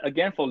sense that,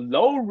 again, for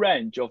low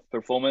range of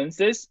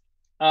performances,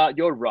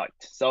 you're right.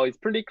 So it's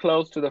pretty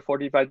close to the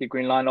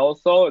 45-degree line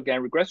also.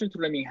 Again, regression to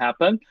the mean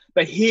happen.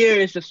 But here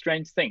is the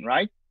strange thing,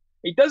 right?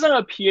 It doesn't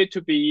appear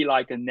to be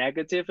like a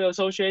negative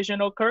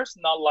association occurs,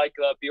 not like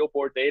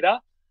billboard data,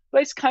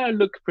 but it's kind of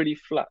look pretty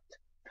flat.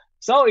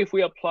 So if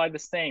we apply the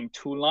same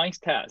two lines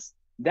test,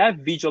 that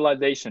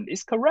visualization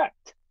is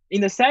correct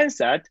in the sense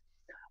that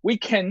we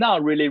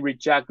cannot really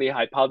reject the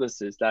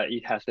hypothesis that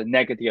it has the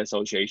negative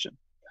association.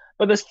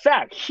 But the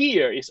fact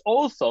here is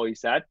also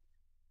is that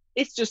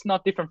it's just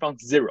not different from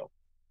zero.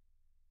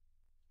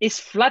 It's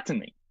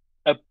flattening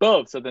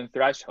above certain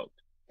threshold.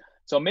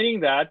 So meaning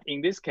that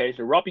in this case,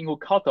 the Robinhood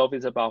cutoff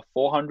is about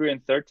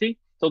 430.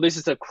 So this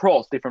is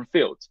across different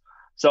fields.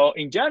 So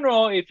in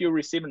general, if you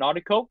receive an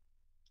article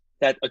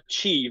that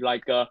achieve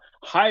like a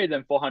higher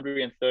than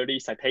 430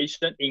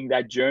 citation in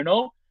that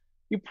journal,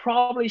 you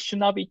probably should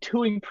not be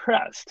too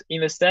impressed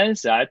in the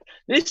sense that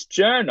this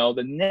journal,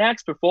 the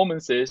next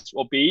performances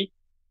will be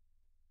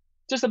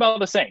just about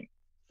the same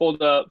for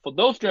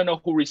those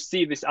journals who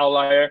receive this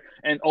outlier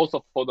and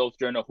also for those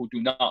journals who do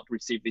not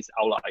receive these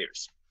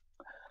outliers.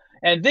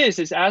 And this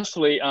is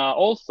actually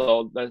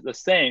also the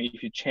same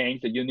if you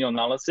change the union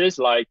analysis,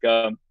 like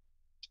the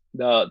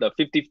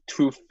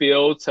 52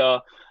 fields,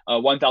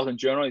 1,000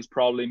 journal is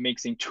probably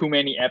mixing too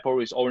many apples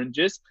with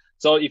oranges.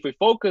 So if we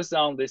focus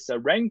on this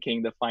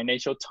ranking, the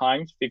Financial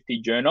Times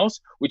 50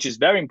 journals, which is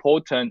very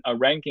important, a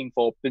ranking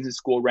for business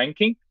school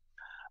ranking,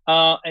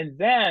 and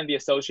then the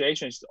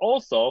association is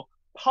also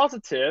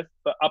positive,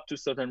 but up to a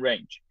certain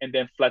range, and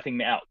then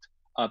flattening out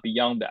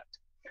beyond that.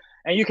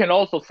 And you can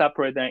also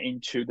separate them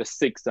into the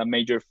 6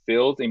 major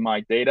fields in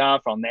my data,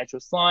 from natural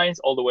science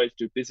all the way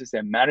to business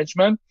and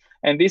management.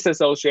 And this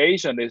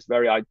association is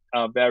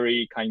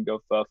very kind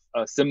of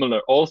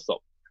similar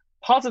also.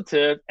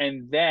 Positive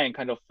and then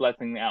kind of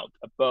flattening out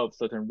above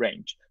certain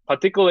range,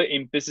 particularly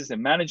in business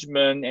and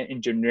management and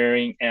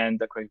engineering and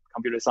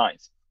computer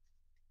science.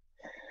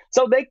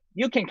 So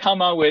you can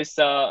come up with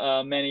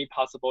many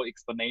possible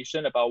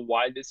explanations about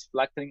why this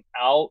flattening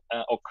out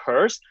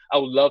occurs. I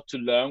would love to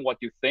learn what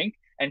you think.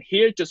 And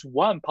here's just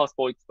one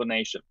possible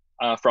explanation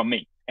from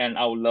me. And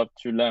I would love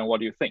to learn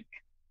what you think.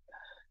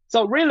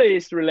 So really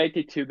it's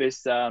related to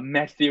this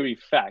math theory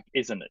fact,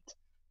 isn't it?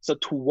 So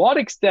to what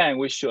extent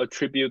we should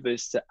attribute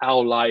this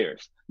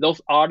outliers?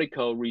 Those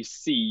articles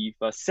receive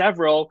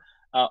several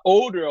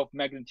order of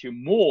magnitude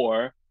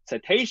more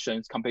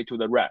citations compared to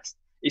the rest.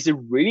 Is it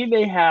really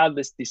they have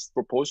this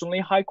disproportionately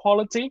high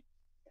quality?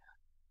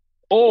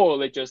 Or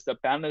they just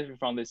benefit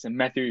from this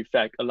math theory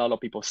effect? A lot of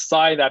people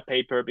cite that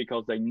paper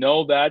because they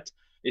know that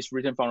it's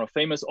written from a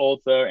famous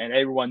author and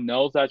everyone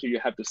knows that you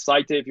have to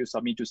cite it if you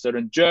submit to a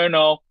certain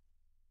journal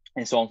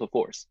and so on and so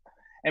forth.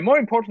 And more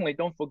importantly,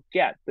 don't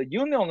forget the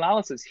union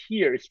analysis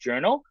here is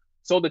journal.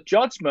 So the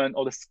judgment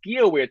or the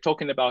skill we're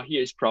talking about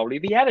here is probably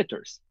the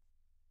editors.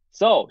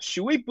 So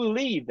should we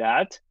believe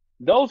that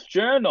those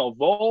journal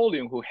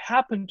volume who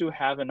happen to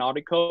have an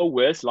article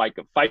with like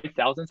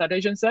 5,000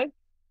 citations, say,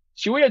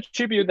 should we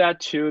attribute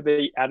that to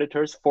the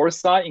editor's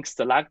foresight in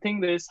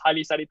selecting these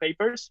highly cited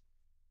papers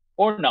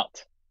or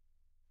not?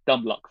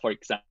 Dumb luck, for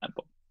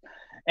example.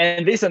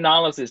 And this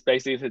analysis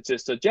basically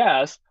just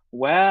suggests,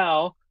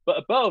 well, but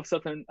above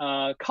certain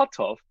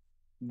cutoff,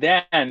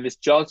 then this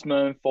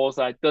judgment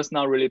foresight does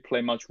not really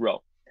play much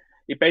role.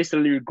 It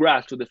basically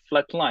regrets to the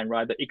flat line,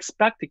 right? The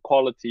expected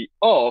quality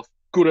of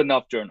good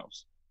enough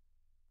journals.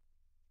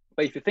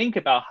 But if you think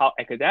about how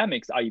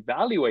academics are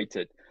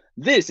evaluated,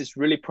 this is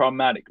really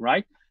problematic,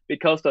 right?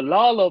 Because a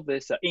lot of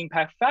these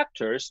impact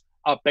factors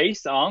are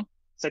based on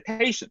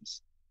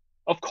citations.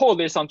 Of course,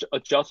 there's some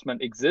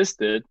adjustment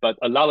existed, but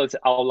a lot of the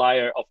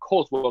outlier, of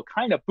course, will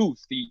kind of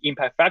boost the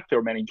impact factor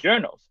of many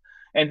journals.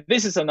 And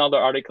this is another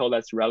article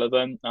that's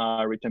relevant,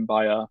 written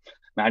by a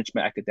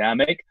management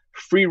academic,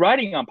 free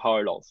writing on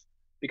power laws.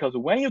 Because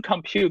when you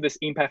compute this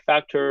impact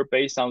factor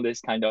based on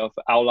this kind of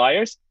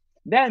outliers,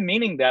 that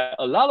meaning that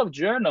a lot of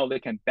journals, they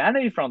can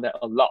benefit from that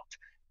a lot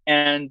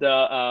and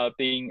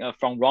being a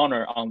front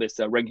runner on this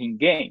ranking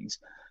games.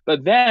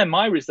 But then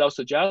my results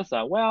suggest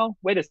that, well,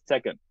 wait a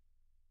second.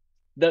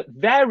 The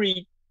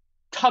very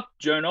top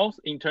journals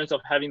in terms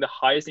of having the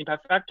highest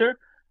impact factor,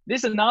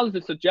 this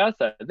analysis suggests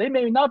that they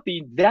may not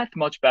be that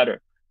much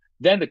better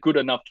than the good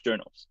enough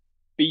journals.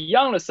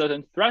 Beyond a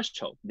certain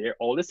threshold, they're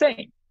all the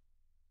same.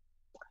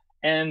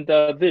 And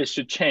this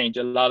should change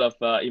a lot of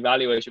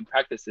evaluation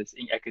practices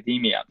in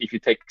academia if you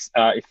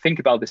think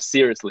about this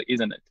seriously,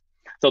 isn't it?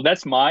 So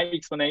that's my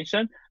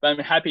explanation, but I'm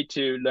happy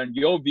to learn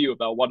your view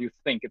about what you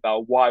think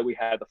about why we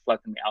had the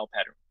flattening out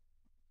pattern.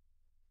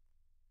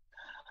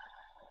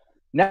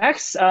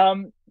 Next,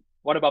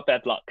 what about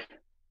bad luck?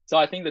 So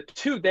I think the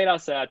two data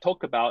sets I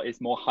talk about is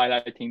more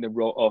highlighting the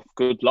role of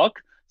good luck.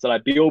 So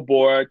like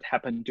Billboard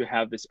happened to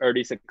have this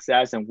early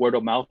success and word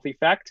of mouth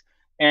effect.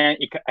 And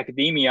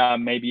academia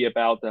may be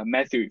about the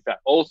Matthew effect,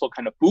 also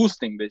kind of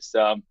boosting this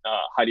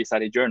highly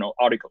cited journal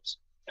articles.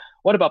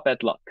 What about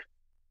bad luck?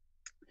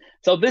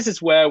 So this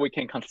is where we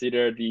can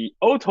consider the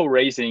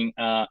auto-racing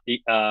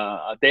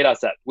data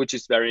set, which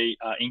is very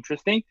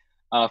interesting.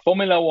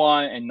 Formula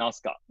One and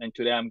NASCAR. And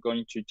today I'm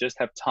going to just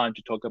have time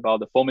to talk about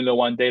the Formula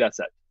One data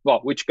set, well,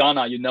 which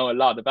Ghana you know a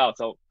lot about.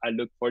 So I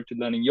look forward to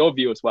learning your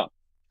view as well.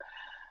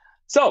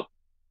 So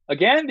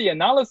again, the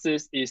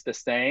analysis is the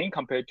same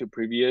compared to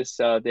previous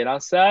data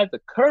set, the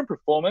current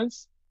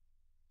performance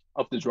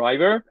of the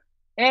driver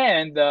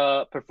and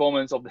the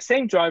performance of the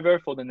same driver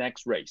for the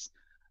next race.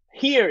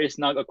 Here is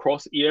not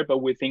across year, but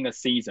within a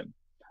season.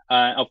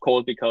 Of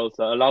course, because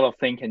a lot of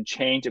things can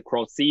change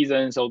across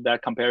seasons, so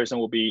that comparison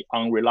will be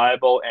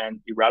unreliable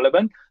and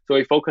irrelevant. So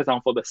we focus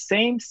on for the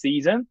same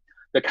season,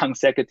 the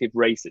consecutive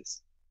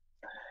races.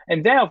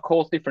 And then, of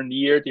course, different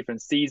year,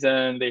 different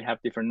season, they have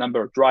different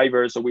number of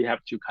drivers. So we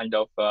have to kind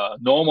of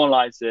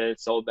normalize it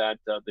so that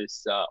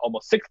this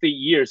almost 60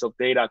 years of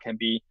data can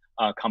be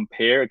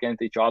compared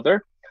against each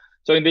other.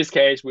 So in this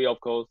case, we, of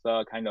course,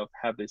 kind of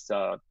have this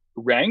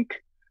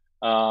rank.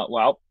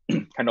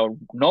 Kind of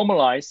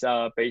normalize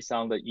based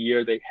on the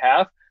year they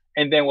have.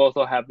 And then we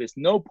also have this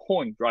no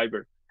point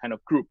driver kind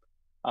of group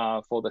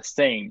for the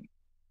same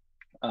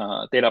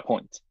data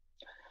point.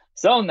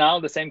 So now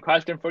the same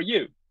question for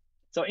you.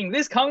 So in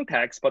this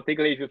context,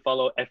 particularly if you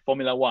follow F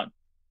Formula One,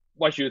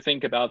 what should you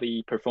think about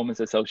the performance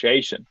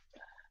association?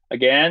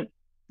 Again,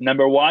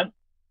 number one,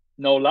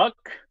 no luck.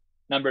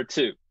 Number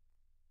two,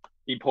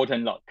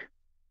 important luck.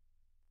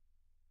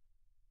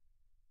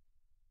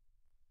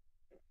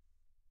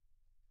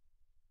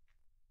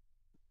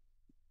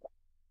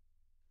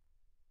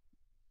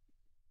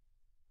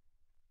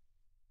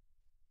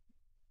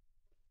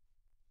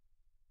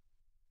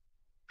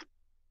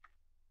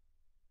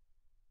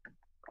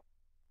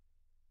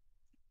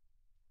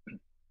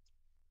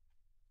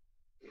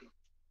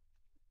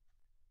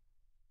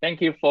 Thank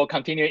you for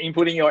continuing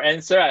inputting your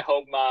answer. I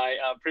hope my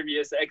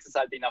previous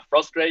exercise did not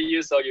frustrate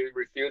you, so you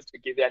refuse to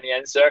give any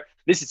answer.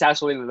 This is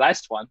actually the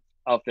last one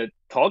of the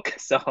talk.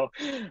 So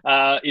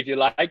if you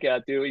like,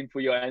 do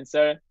input your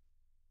answer.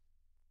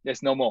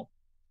 There's no more.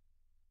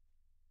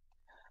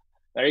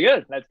 Very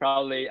good. Let's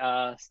probably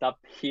stop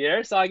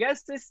here. So I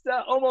guess it's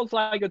almost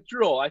like a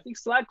draw. I think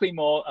slightly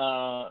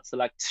more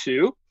select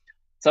two.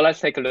 So let's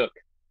take a look.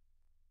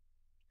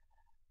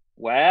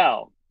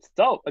 Well,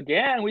 so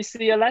again, we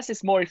see a less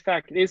is more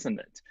effect, isn't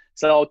it?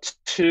 So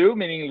two,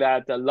 meaning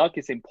that the luck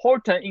is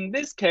important in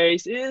this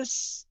case,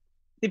 is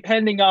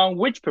depending on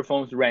which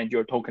performance range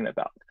you're talking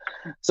about.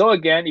 So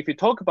again, if you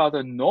talk about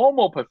the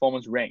normal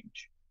performance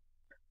range,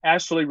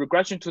 actually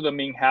regression to the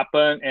mean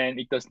happen and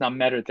it does not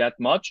matter that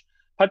much.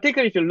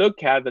 Particularly if you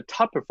look at the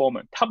top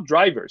performers, top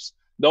drivers,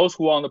 those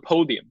who are on the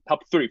podium,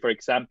 top three, for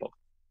example,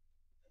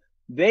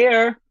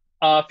 their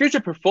future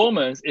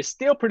performance is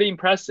still pretty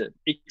impressive,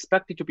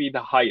 expected to be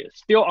the highest,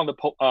 still on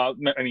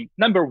the,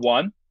 number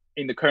one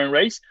in the current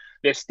race,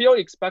 they're still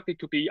expected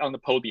to be on the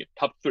podium,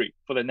 top three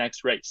for the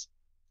next race.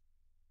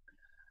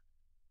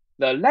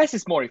 The less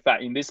is more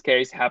effect in this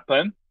case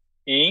happen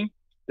in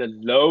the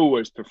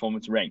lowest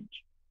performance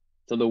range.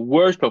 So the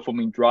worst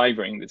performing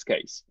driver in this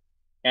case.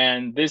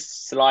 And this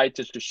slide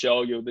just to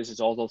show you this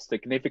is also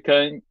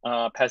significant,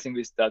 passing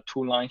this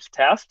two lines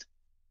test.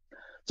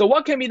 So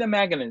what can be the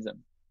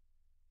mechanism?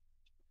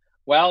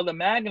 Well, the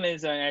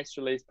mechanism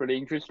actually is pretty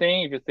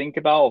interesting. If you think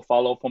about or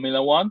follow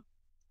Formula One,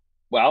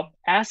 well,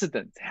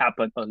 accidents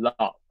happen a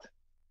lot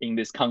in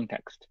this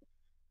context.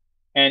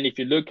 And if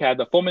you look at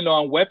the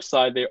Formula One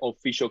website, their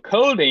official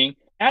coding,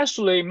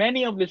 actually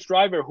many of these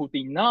drivers who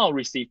did not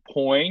receive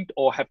point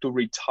or have to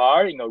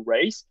retire in a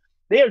race,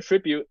 they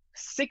attribute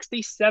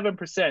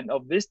 67%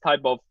 of this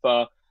type of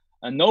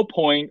no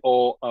point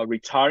or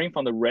retiring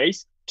from the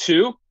race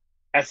to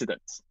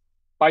accidents.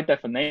 By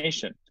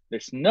definition,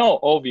 There's no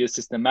obvious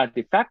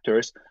systematic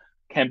factors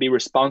can be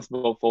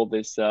responsible for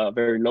this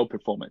very low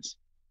performance.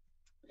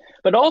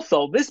 But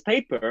also, this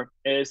paper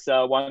is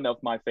one of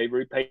my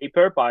favorite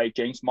paper by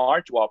James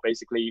March, well,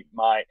 basically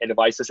my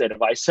advisor's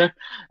advisor,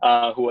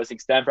 who was in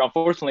Stanford.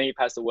 Unfortunately, he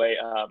passed away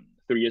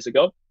 3 years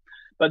ago.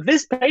 But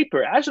this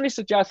paper actually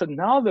suggests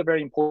another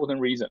very important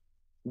reason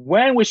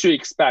when we should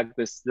expect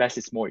this less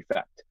is more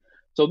effect.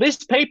 So this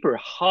paper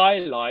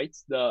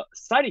highlights the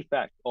side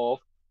effect of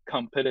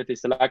competitive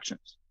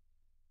selections.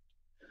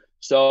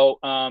 So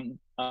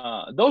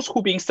those who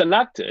are being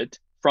selected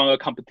from a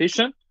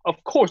competition,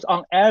 of course,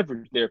 on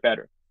average, they're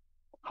better.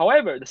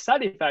 However, the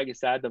side effect is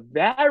that the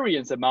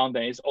variance among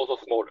them is also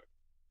smaller.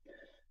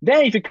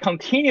 Then if you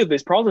continue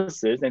these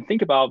processes and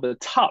think about the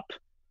top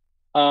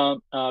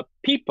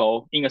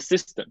people in a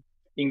system,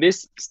 in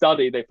this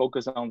study, they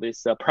focus on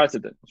this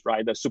president,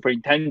 right? The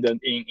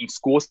superintendent in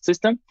school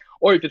system.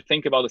 Or if you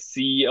think about the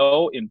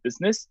CEO in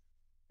business,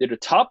 they're the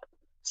top,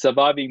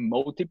 surviving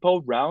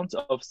multiple rounds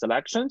of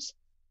selections.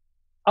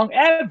 On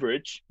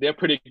average, they're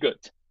pretty good.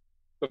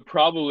 But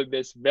probably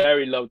there's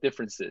very low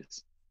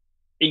differences,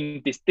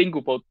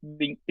 indistinguishable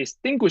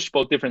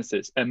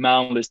differences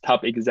among these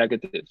top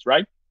executives,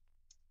 right?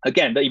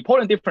 Again, the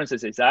important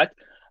differences is that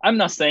I'm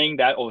not saying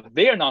that, or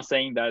they're not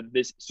saying that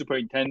these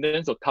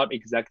superintendents or top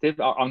executives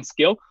are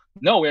unskilled.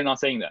 No, we're not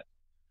saying that.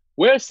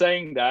 We're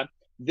saying that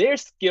their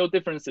skill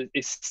differences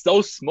is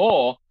so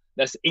small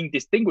that's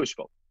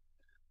indistinguishable.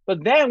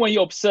 But then when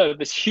you observe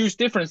these huge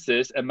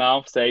differences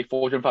among, say,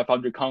 Fortune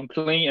 500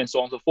 company and so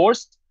on and so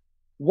forth,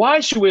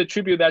 why should we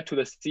attribute that to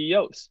the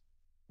CEOs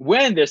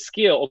when their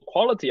skill or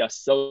quality are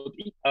so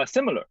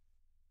similar?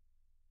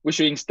 We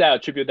should instead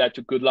attribute that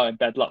to good luck and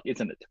bad luck,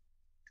 isn't it?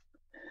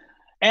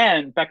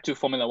 And back to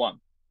Formula One,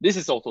 this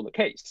is also the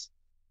case.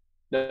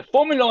 The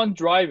Formula One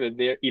driver,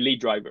 they're elite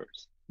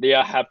drivers. They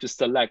have to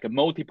select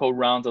multiple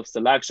rounds of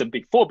selection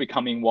before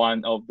becoming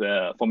one of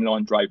the Formula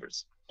One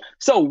drivers.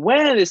 So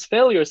when these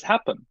failures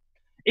happen,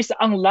 it's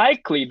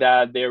unlikely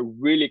that they're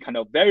really kind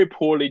of very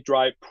poor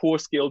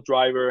skilled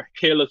driver,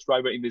 careless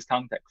driver in this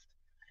context.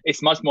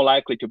 It's much more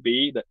likely to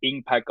be the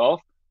impact of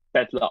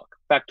bad luck,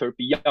 factor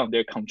beyond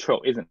their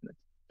control, isn't it?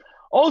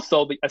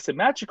 Also, the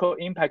asymmetrical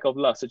impact of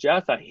luck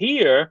suggests that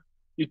here,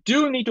 you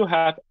do need to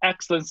have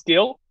excellent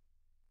skill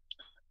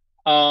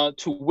to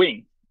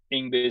win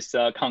in this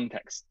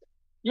context.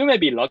 You may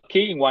be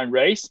lucky in one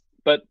race,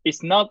 but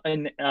it's not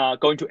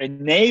going to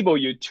enable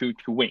you to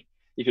win.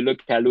 If you look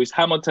at Lewis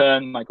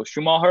Hamilton, Michael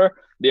Schumacher,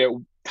 they're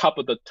top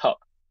of the top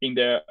in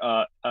their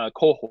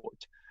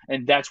cohort.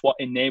 And that's what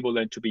enabled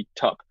them to be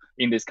top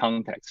in this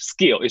context.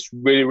 Skill is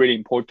really, really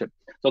important.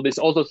 So this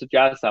also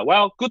suggests that,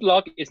 well, good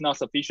luck is not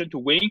sufficient to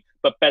win,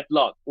 but bad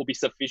luck will be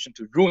sufficient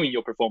to ruin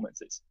your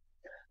performances.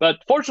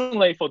 But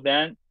fortunately for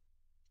them,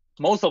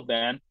 most of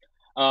them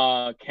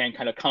can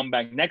kind of come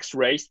back next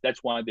race.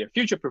 That's why their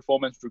future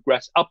performance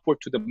regress upward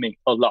to the mean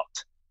a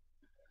lot.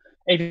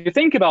 And if you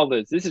think about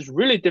this is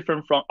really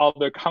different from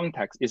other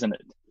contexts, isn't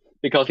it?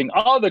 Because in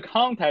other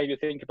contexts, you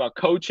think about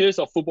coaches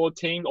or football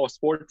teams or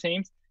sport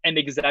teams and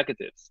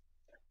executives.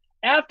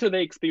 After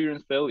they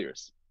experience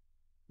failures,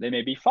 they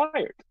may be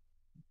fired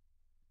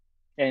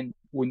and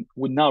would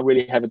not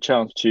really have a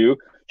chance to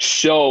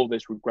show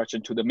this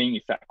regression to the mean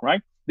effect,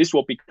 right? This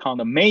will become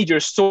a major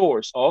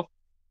source of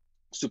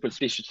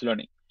superstitious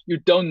learning. You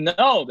don't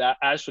know that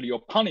actually you'll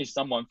punish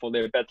someone for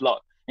their bad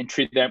luck and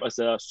treat them as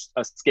a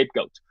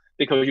scapegoat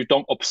because you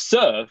don't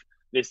observe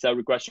this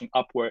regression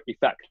upward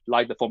effect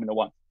like the Formula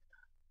One.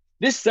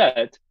 This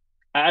said,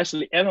 I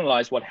actually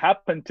analyzed what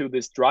happened to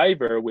this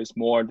driver with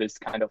more this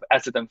kind of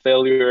accident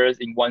failures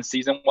in one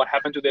season, what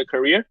happened to their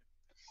career.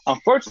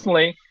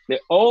 Unfortunately, they're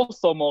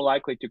also more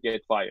likely to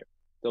get fired.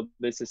 So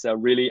this is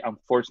really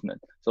unfortunate.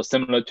 So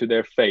similar to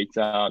their fate,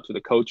 to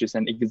the coaches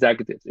and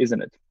executives,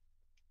 isn't it?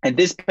 And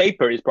this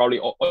paper is probably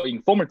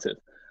informative.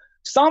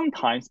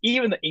 Sometimes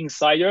even the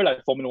insider,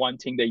 like Formula One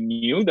team, they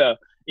knew the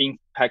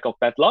impact of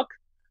bad luck,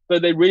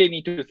 but they really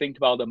need to think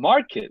about the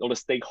market or the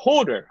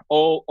stakeholder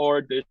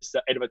or this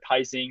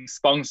advertising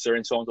sponsor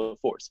and so on and so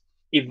forth.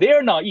 If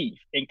they're naive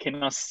and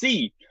cannot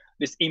see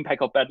this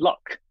impact of bad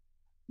luck,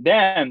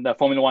 then the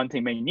Formula One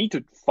team may need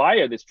to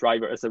fire this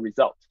driver as a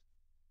result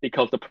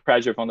because the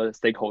pressure from the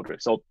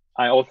stakeholders. So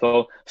I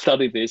also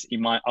studied this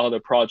in my other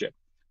project.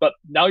 But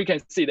now you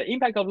can see the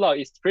impact of luck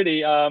is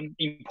pretty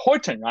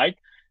important, right?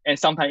 And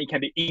sometimes it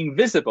can be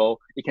invisible.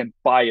 It can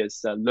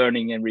bias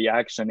learning and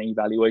reaction and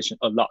evaluation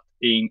a lot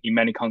in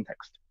many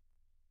contexts.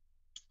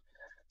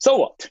 So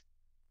what?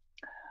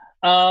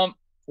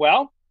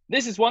 Well,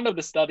 this is one of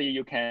the study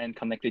you can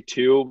connect it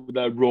to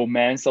the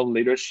romance of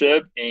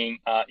leadership in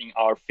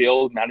our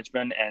field,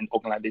 management and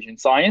organization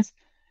science.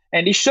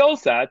 And it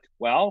shows that,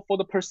 well, for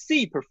the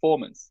perceived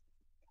performance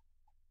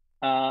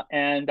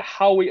and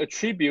how we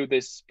attribute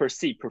this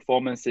perceived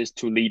performances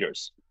to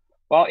leaders.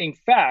 Well, in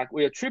fact,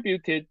 we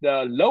attributed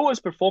the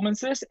lowest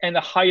performances and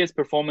the highest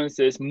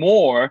performances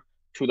more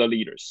to the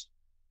leaders.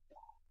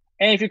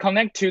 And if you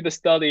connect to the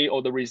study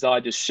or the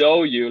result to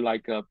show you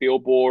like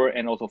Billboard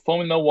and also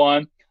Formula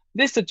One,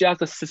 this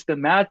suggests a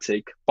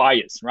systematic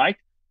bias, right?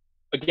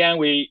 again,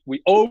 we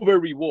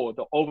over-reward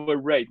or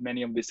overrate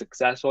many of the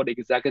successful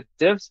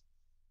executives.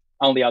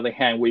 On the other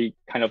hand, we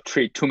kind of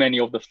treat too many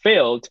of the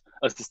failed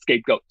as the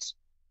scapegoats.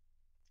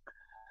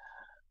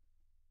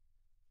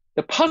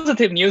 The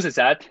positive news is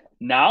that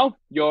now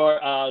you're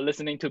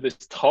listening to this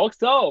talk,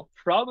 so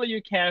probably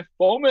you can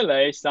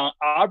formulate some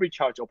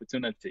arbitrage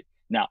opportunity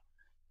now,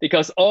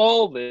 because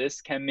all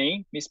this can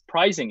mean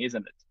mispricing,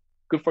 isn't it?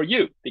 Good for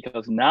you,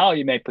 because now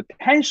you may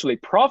potentially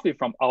profit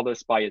from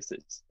others'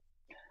 biases.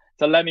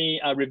 So let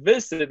me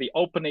revisit the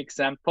open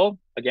example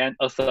again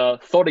as a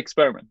thought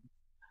experiment.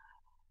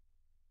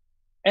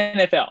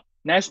 NFL,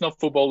 National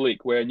Football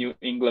League, where New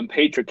England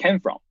Patriots came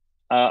from.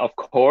 Of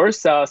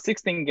course,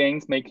 16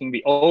 games making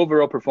the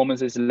overall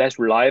performances less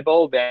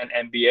reliable than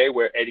NBA,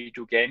 where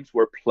 82 games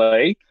were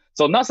played.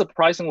 So not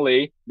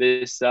surprisingly,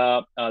 this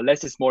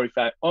less is more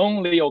effect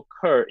only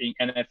occur in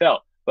NFL,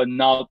 but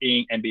not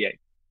in NBA.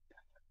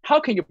 How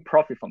can you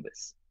profit from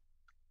this?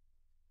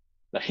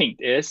 The hint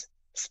is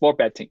sport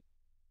betting.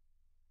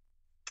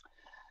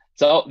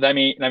 So let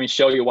me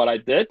show you what I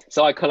did.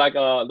 So I collect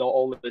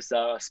all of this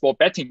sport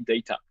betting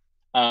data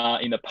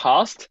in the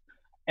past.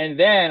 And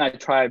then I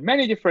tried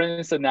many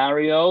different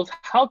scenarios,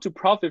 how to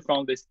profit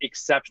from this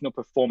exceptional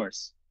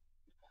performers.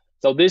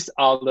 So these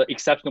are the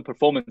exceptional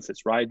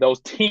performances, right?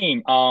 Those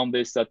teams on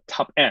this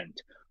top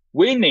end,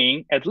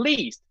 winning at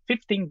least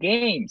 15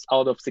 games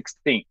out of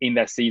 16 in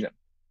that season.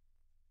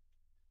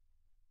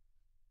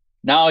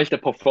 Now is the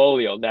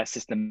portfolio that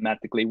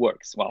systematically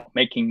works while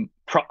making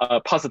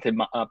positive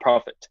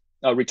profit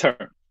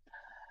return.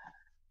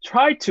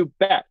 Try to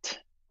bet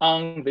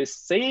on the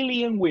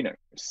salient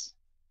winners.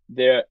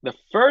 They're the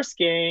first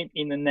game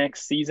in the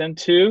next season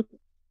to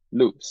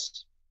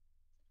lose.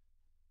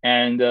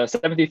 And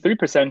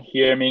 73%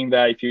 here mean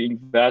that if you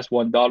invest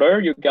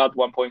 $1, you got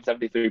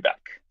 1.73 back.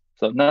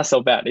 So not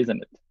so bad,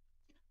 isn't it?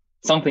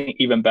 Something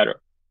even better.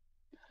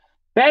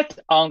 Bet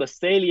on the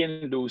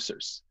salient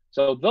losers.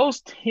 So those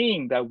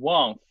teams that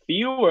won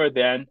fewer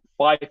than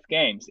 5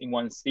 games in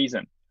one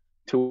season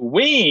to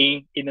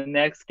win in the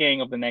next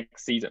game of the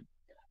next season.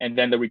 And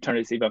then the return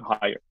is even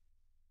higher.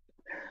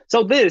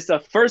 So this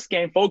first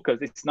game focus,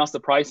 it's not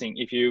surprising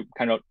if you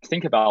kind of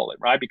think about it,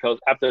 right? Because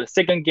after the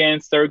second game,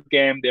 third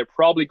game, they're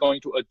probably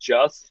going to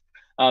adjust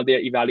their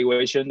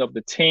evaluation of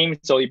the team.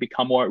 So it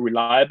become more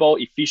reliable,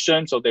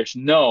 efficient. So there's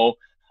no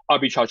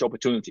arbitrage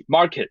opportunity.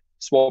 Market,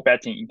 sport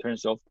betting in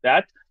terms of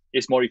that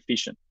is more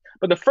efficient.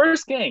 But the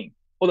first game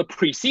or the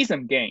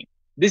preseason game,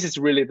 this is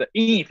really the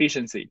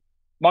inefficiency.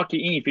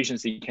 Market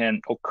inefficiency can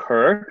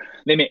occur.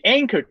 They may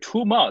anchor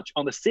too much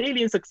on the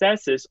salient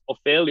successes or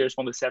failures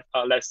from the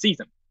last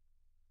season.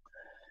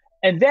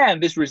 And then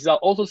this result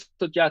also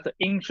suggests an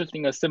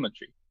interesting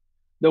asymmetry.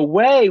 The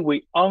way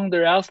we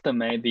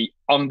underestimate the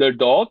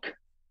underdog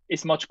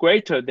is much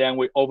greater than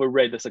we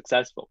overrate the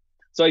successful.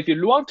 So if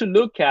you want to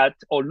look at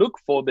or look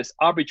for this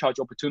arbitrage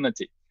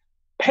opportunity,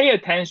 pay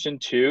attention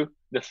to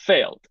the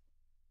failed.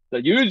 So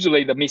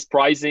usually the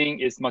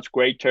mispricing is much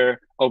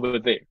greater over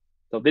there.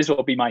 So this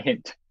will be my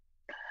hint.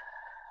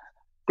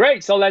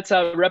 Great, so let's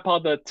wrap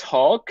up the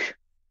talk.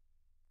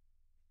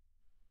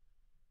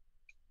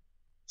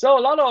 So a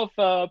lot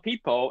of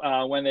people,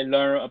 when they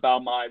learn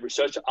about my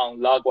research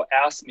on luck, will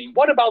ask me,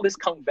 what about this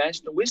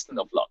conventional wisdom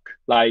of luck?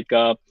 Like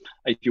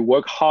if you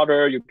work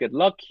harder, you get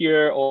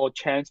luckier, or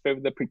chance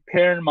favor the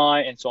prepared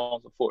mind, and so on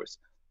and so forth.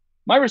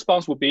 My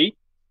response would be,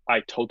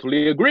 I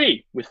totally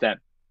agree with them.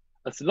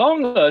 As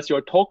long as you're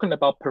talking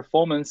about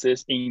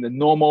performances in the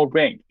normal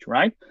range,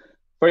 right?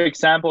 For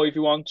example, if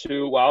you want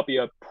to, be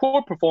a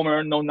poor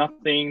performer, know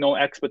nothing, no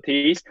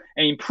expertise,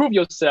 and improve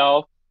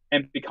yourself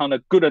and become a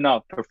good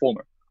enough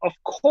performer. Of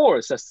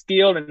course, a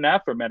skill and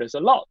effort matters a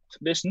lot.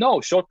 There's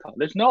no shortcut.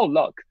 There's no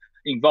luck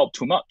involved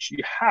too much.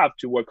 You have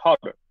to work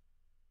harder.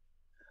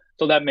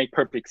 So that makes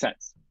perfect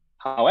sense.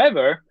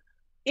 However,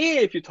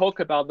 if you talk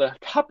about the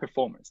top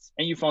performance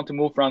and you want to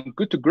move from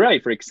good to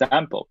great, for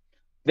example,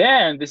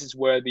 then this is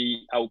where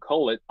I would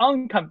call it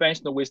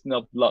unconventional wisdom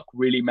of luck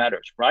really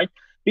matters, right?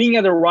 Being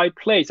at the right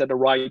place at the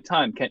right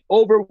time can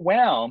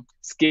overwhelm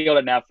skill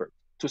and effort.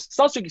 To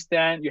such an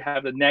extent, you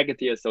have the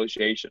negative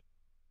association.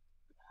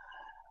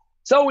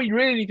 So we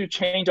really need to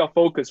change our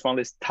focus from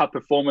this top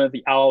performer,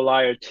 the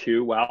outlier,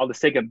 to, the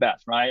second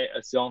best, right?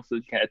 As long as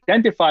you can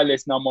identify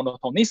this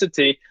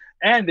non-monotonicity,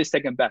 and the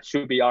second best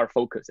should be our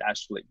focus,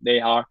 actually.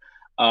 They are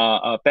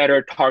a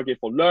better target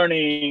for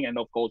learning, and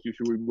of course, you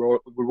should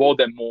reward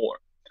them more.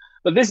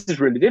 But this is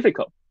really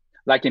difficult.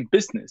 Like in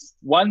business,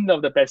 one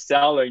of the best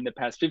sellers in the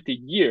past 50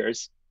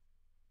 years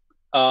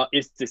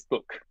is this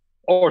book,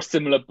 or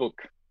similar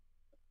book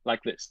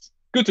like this,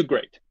 Good to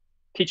Great.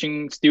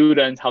 Teaching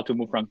students how to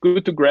move from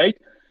good to great.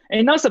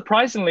 And not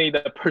surprisingly,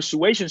 the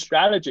persuasion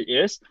strategy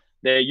is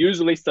they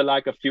usually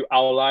select a few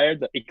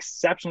outliers, the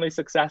exceptionally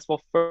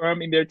successful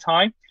firm in their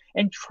time,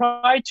 and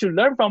try to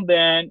learn from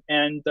them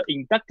and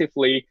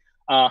inductively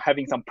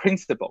having some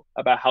principle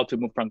about how to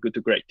move from good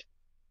to great.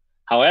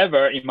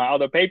 However, in my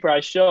other paper,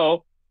 I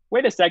show,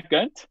 wait a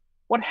second,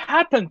 what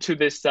happened to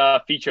these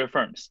feature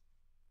firms?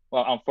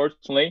 Well,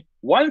 unfortunately,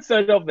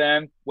 1/3 of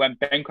them went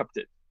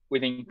bankrupted.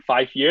 within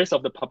 5 years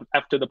of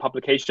after the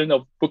publication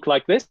of book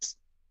like this.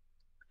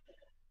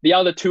 The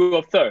other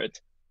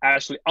 2/3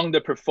 actually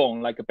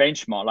underperform like a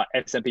benchmark, like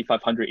S&P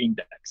 500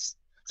 index.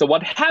 So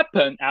what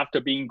happened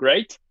after being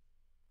great?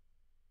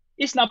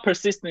 It's not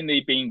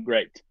persistently being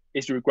great.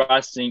 It's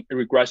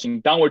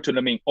regressing downward to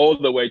the mean all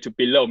the way to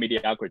below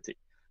mediocrity.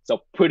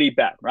 So pretty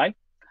bad, right?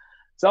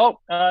 So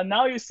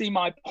now you see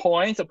my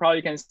point. So probably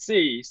you can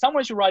see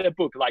someone should write a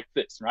book like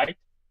this, right?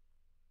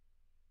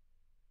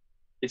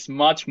 It's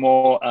much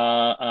more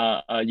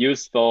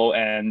useful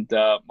and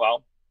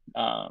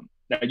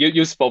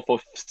useful for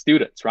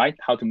students, right?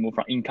 How to move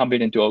from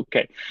incompetent to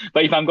okay.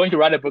 But if I'm going to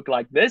write a book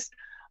like this,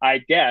 I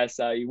guess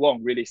it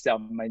won't really sell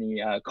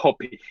many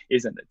copy,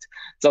 isn't it?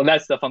 So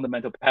that's the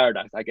fundamental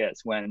paradox, I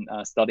guess, when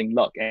studying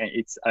luck and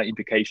its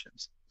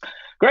implications.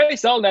 Great,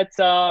 so let's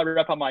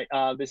wrap up my,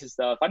 this is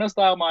the final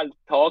slide of my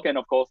talk. And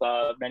of course,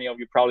 many of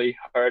you probably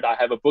heard I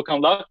have a book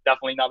on luck,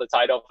 definitely not the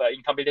title of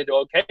Incompetent to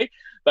Okay.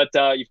 But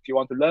if you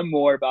want to learn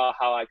more about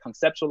how I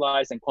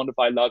conceptualize and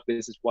quantify luck,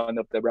 this is one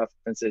of the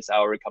references I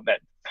would recommend.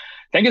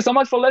 Thank you so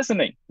much for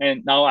listening.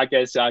 And now I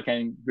guess I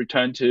can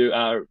return to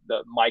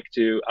the mic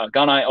to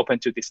Ganai, open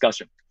to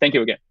discussion. Thank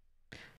you again.